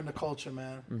keep spreading the culture,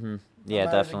 man. Yeah, no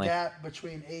matter definitely. The gap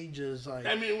between ages, like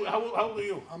I mean, how old are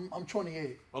you? I'm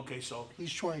 28. Okay, so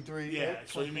He's 23. yeah,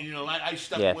 so you mean I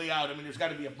stepped Yeah. way out. I mean, there's got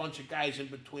to be a bunch of guys in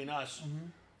between us.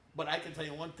 But I can tell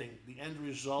you one thing: the end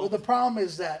result. Well, the problem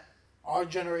is that our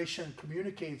generation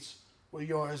communicates with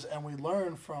yours, and we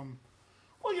learn from.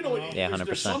 Well, you know, Yeah,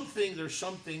 there's 100%. there's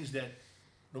some things that,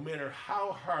 no matter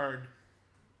how hard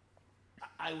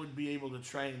I would be able to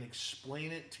try and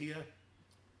explain it to you,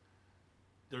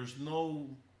 there's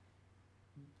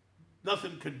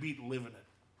nothing could beat living it,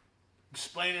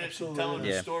 explaining it, Absolutely, telling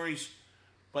yeah. the stories,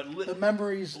 but The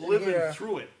memories in living here.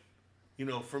 through it. You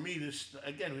know, for me, this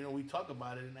again, we talk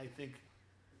about it, and I think,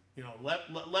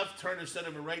 left turn instead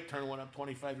of a right turn when I'm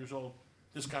 25 years old.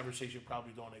 This conversation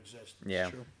probably don't exist. Yeah.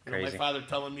 True. You know, my Crazy. father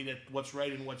telling me that what's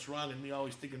right and what's wrong, and me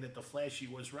always thinking that the flashy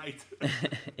was right.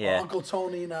 Yeah. Uncle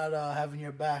Tony not having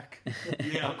your back.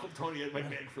 Yeah, Uncle Tony had my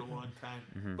back for a long time.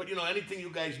 Mm-hmm. But anything you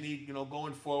guys need,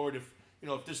 going forward,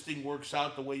 if this thing works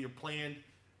out the way you're planned,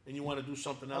 and you want to do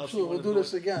something else, Absolutely, we'll do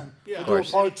this again. Yeah, We'll of do a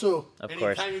course. part 2. Of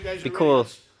Anytime course. you guys are Be ready, cool.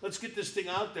 let's get this thing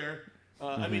out there.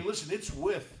 I mean, listen, it's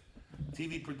with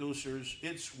TV producers,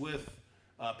 it's with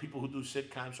people who do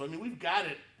sitcoms. So I mean, we've got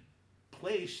it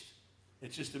placed.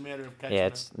 It's just a matter of catching Yeah, a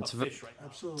it's fish right now.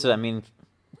 Absolutely. So, I mean,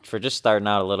 for just starting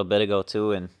out a little bit ago,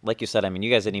 too, and like you said, I mean,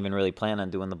 you guys didn't even really plan on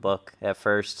doing the book at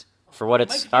first. For what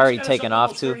it's Mike, already got us taken up off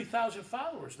almost to. 30,000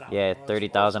 followers now. Yeah,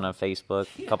 30,000 on Facebook,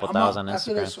 a couple thousand on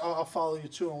After Instagram. this, I'll follow you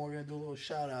too, and we're gonna do a little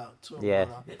shout out too. Yeah.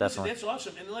 But, Listen, Definitely. that's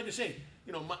awesome. And like I say,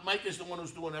 Mike is the one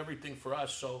who's doing everything for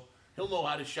us, so he'll know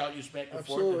how to shout you back and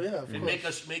Absolutely, forth. yeah, of And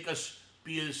course. make us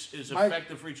be as Mike-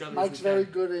 effective for each other Mike's as we can. very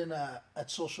good in at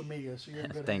social media, so you're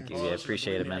good. Thank you. hands. Yeah, Listen,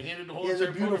 appreciate it, believe me, man. I handed the whole He has a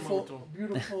entire program over to beautiful, him.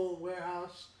 beautiful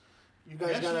warehouse. You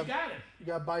guys Yes, gotta we got it. you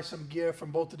gotta buy some gear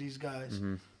from both of these guys.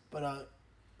 Mm-hmm. But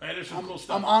Hey, there's some I'm, cool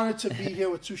stuff. I'm honored to be here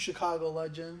with 2 Chicago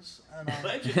legends, and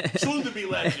Legend. Soon to be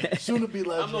legend. soon to be I'm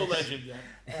legends. no legend yet.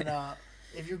 And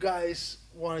if you guys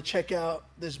want to check out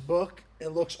this book, it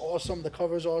looks awesome. The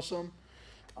cover's awesome.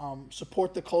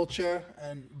 Support the culture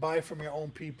and buy from your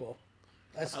own people.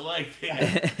 That's I like that.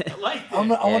 I like that. I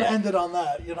want to Yeah. end it on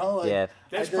that. Like, Yeah.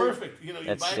 That's I did- perfect. You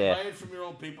That's- buy yeah. it from your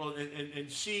own people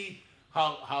and see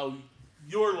how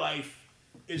your life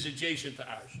is adjacent to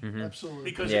ours. Absolutely.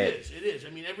 Because Yeah. it is. I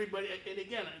mean, everybody, and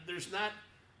again, there's not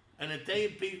an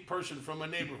Italian person from a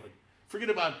neighborhood. Forget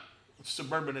about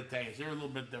suburban Italians; they're a little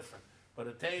bit different. But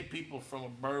Italian people from a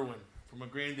Berwyn, from a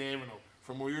Grand Avenue,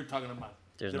 from where you're talking about,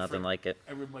 There's different. nothing like it.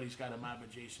 Everybody's got a mob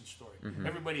adjacent story.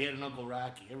 Everybody had an Uncle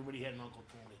Rocky. Everybody had an Uncle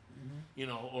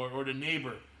Tony. Or the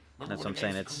neighbor. Remember That's when what the I'm guy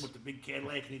saying, used to it's- come with the big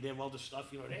Cadillac and he'd have all the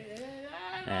stuff.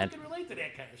 I And- can relate to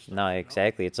that kind of stuff. No,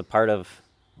 exactly. It's a part of,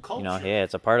 Culture.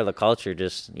 it's a part of the culture.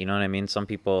 Just, you know what I mean? Some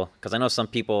people, because I know some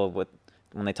people,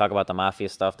 when they talk about the mafia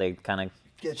stuff, they kind of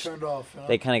Get turned off.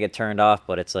 get turned off,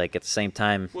 but it's like at the same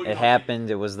time, Well, it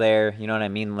happened, it was there, you know what I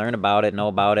mean? Learn about it, know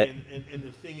about it. And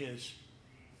the thing is,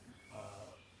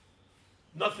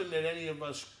 nothing that any of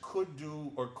us could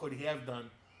do or could have done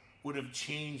would have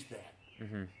changed that.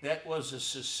 That was a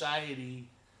society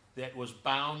that was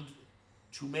bound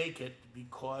to make it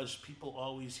because people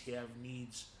always have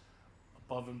needs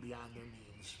above and beyond their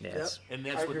means. Yeah, Yep. it's, And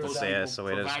that's I what agree those with that. people that's the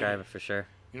way to describe provided. it for sure.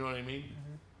 You know what I mean?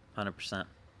 100%.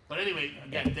 But anyway,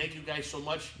 again, thank you guys so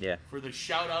much Yeah. for the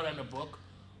shout out on the book.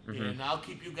 And I'll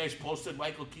keep you guys posted.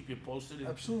 Mike will keep you posted. And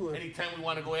Absolutely. Anytime we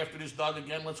want to go after this dog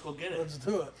again, let's go get it. Let's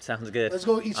do it. Sounds good. Let's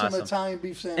go eat some Awesome. Italian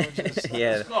beef sandwiches. Yeah.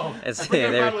 Let's go. It's- Bring yeah,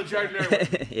 a there- bottle of Jardinere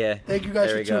with me. Yeah. Thank you guys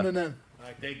There for we go. tuning in. All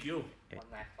right, thank you. One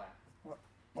back clap.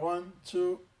 1,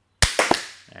 2.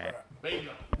 All right.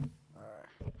 Bingo.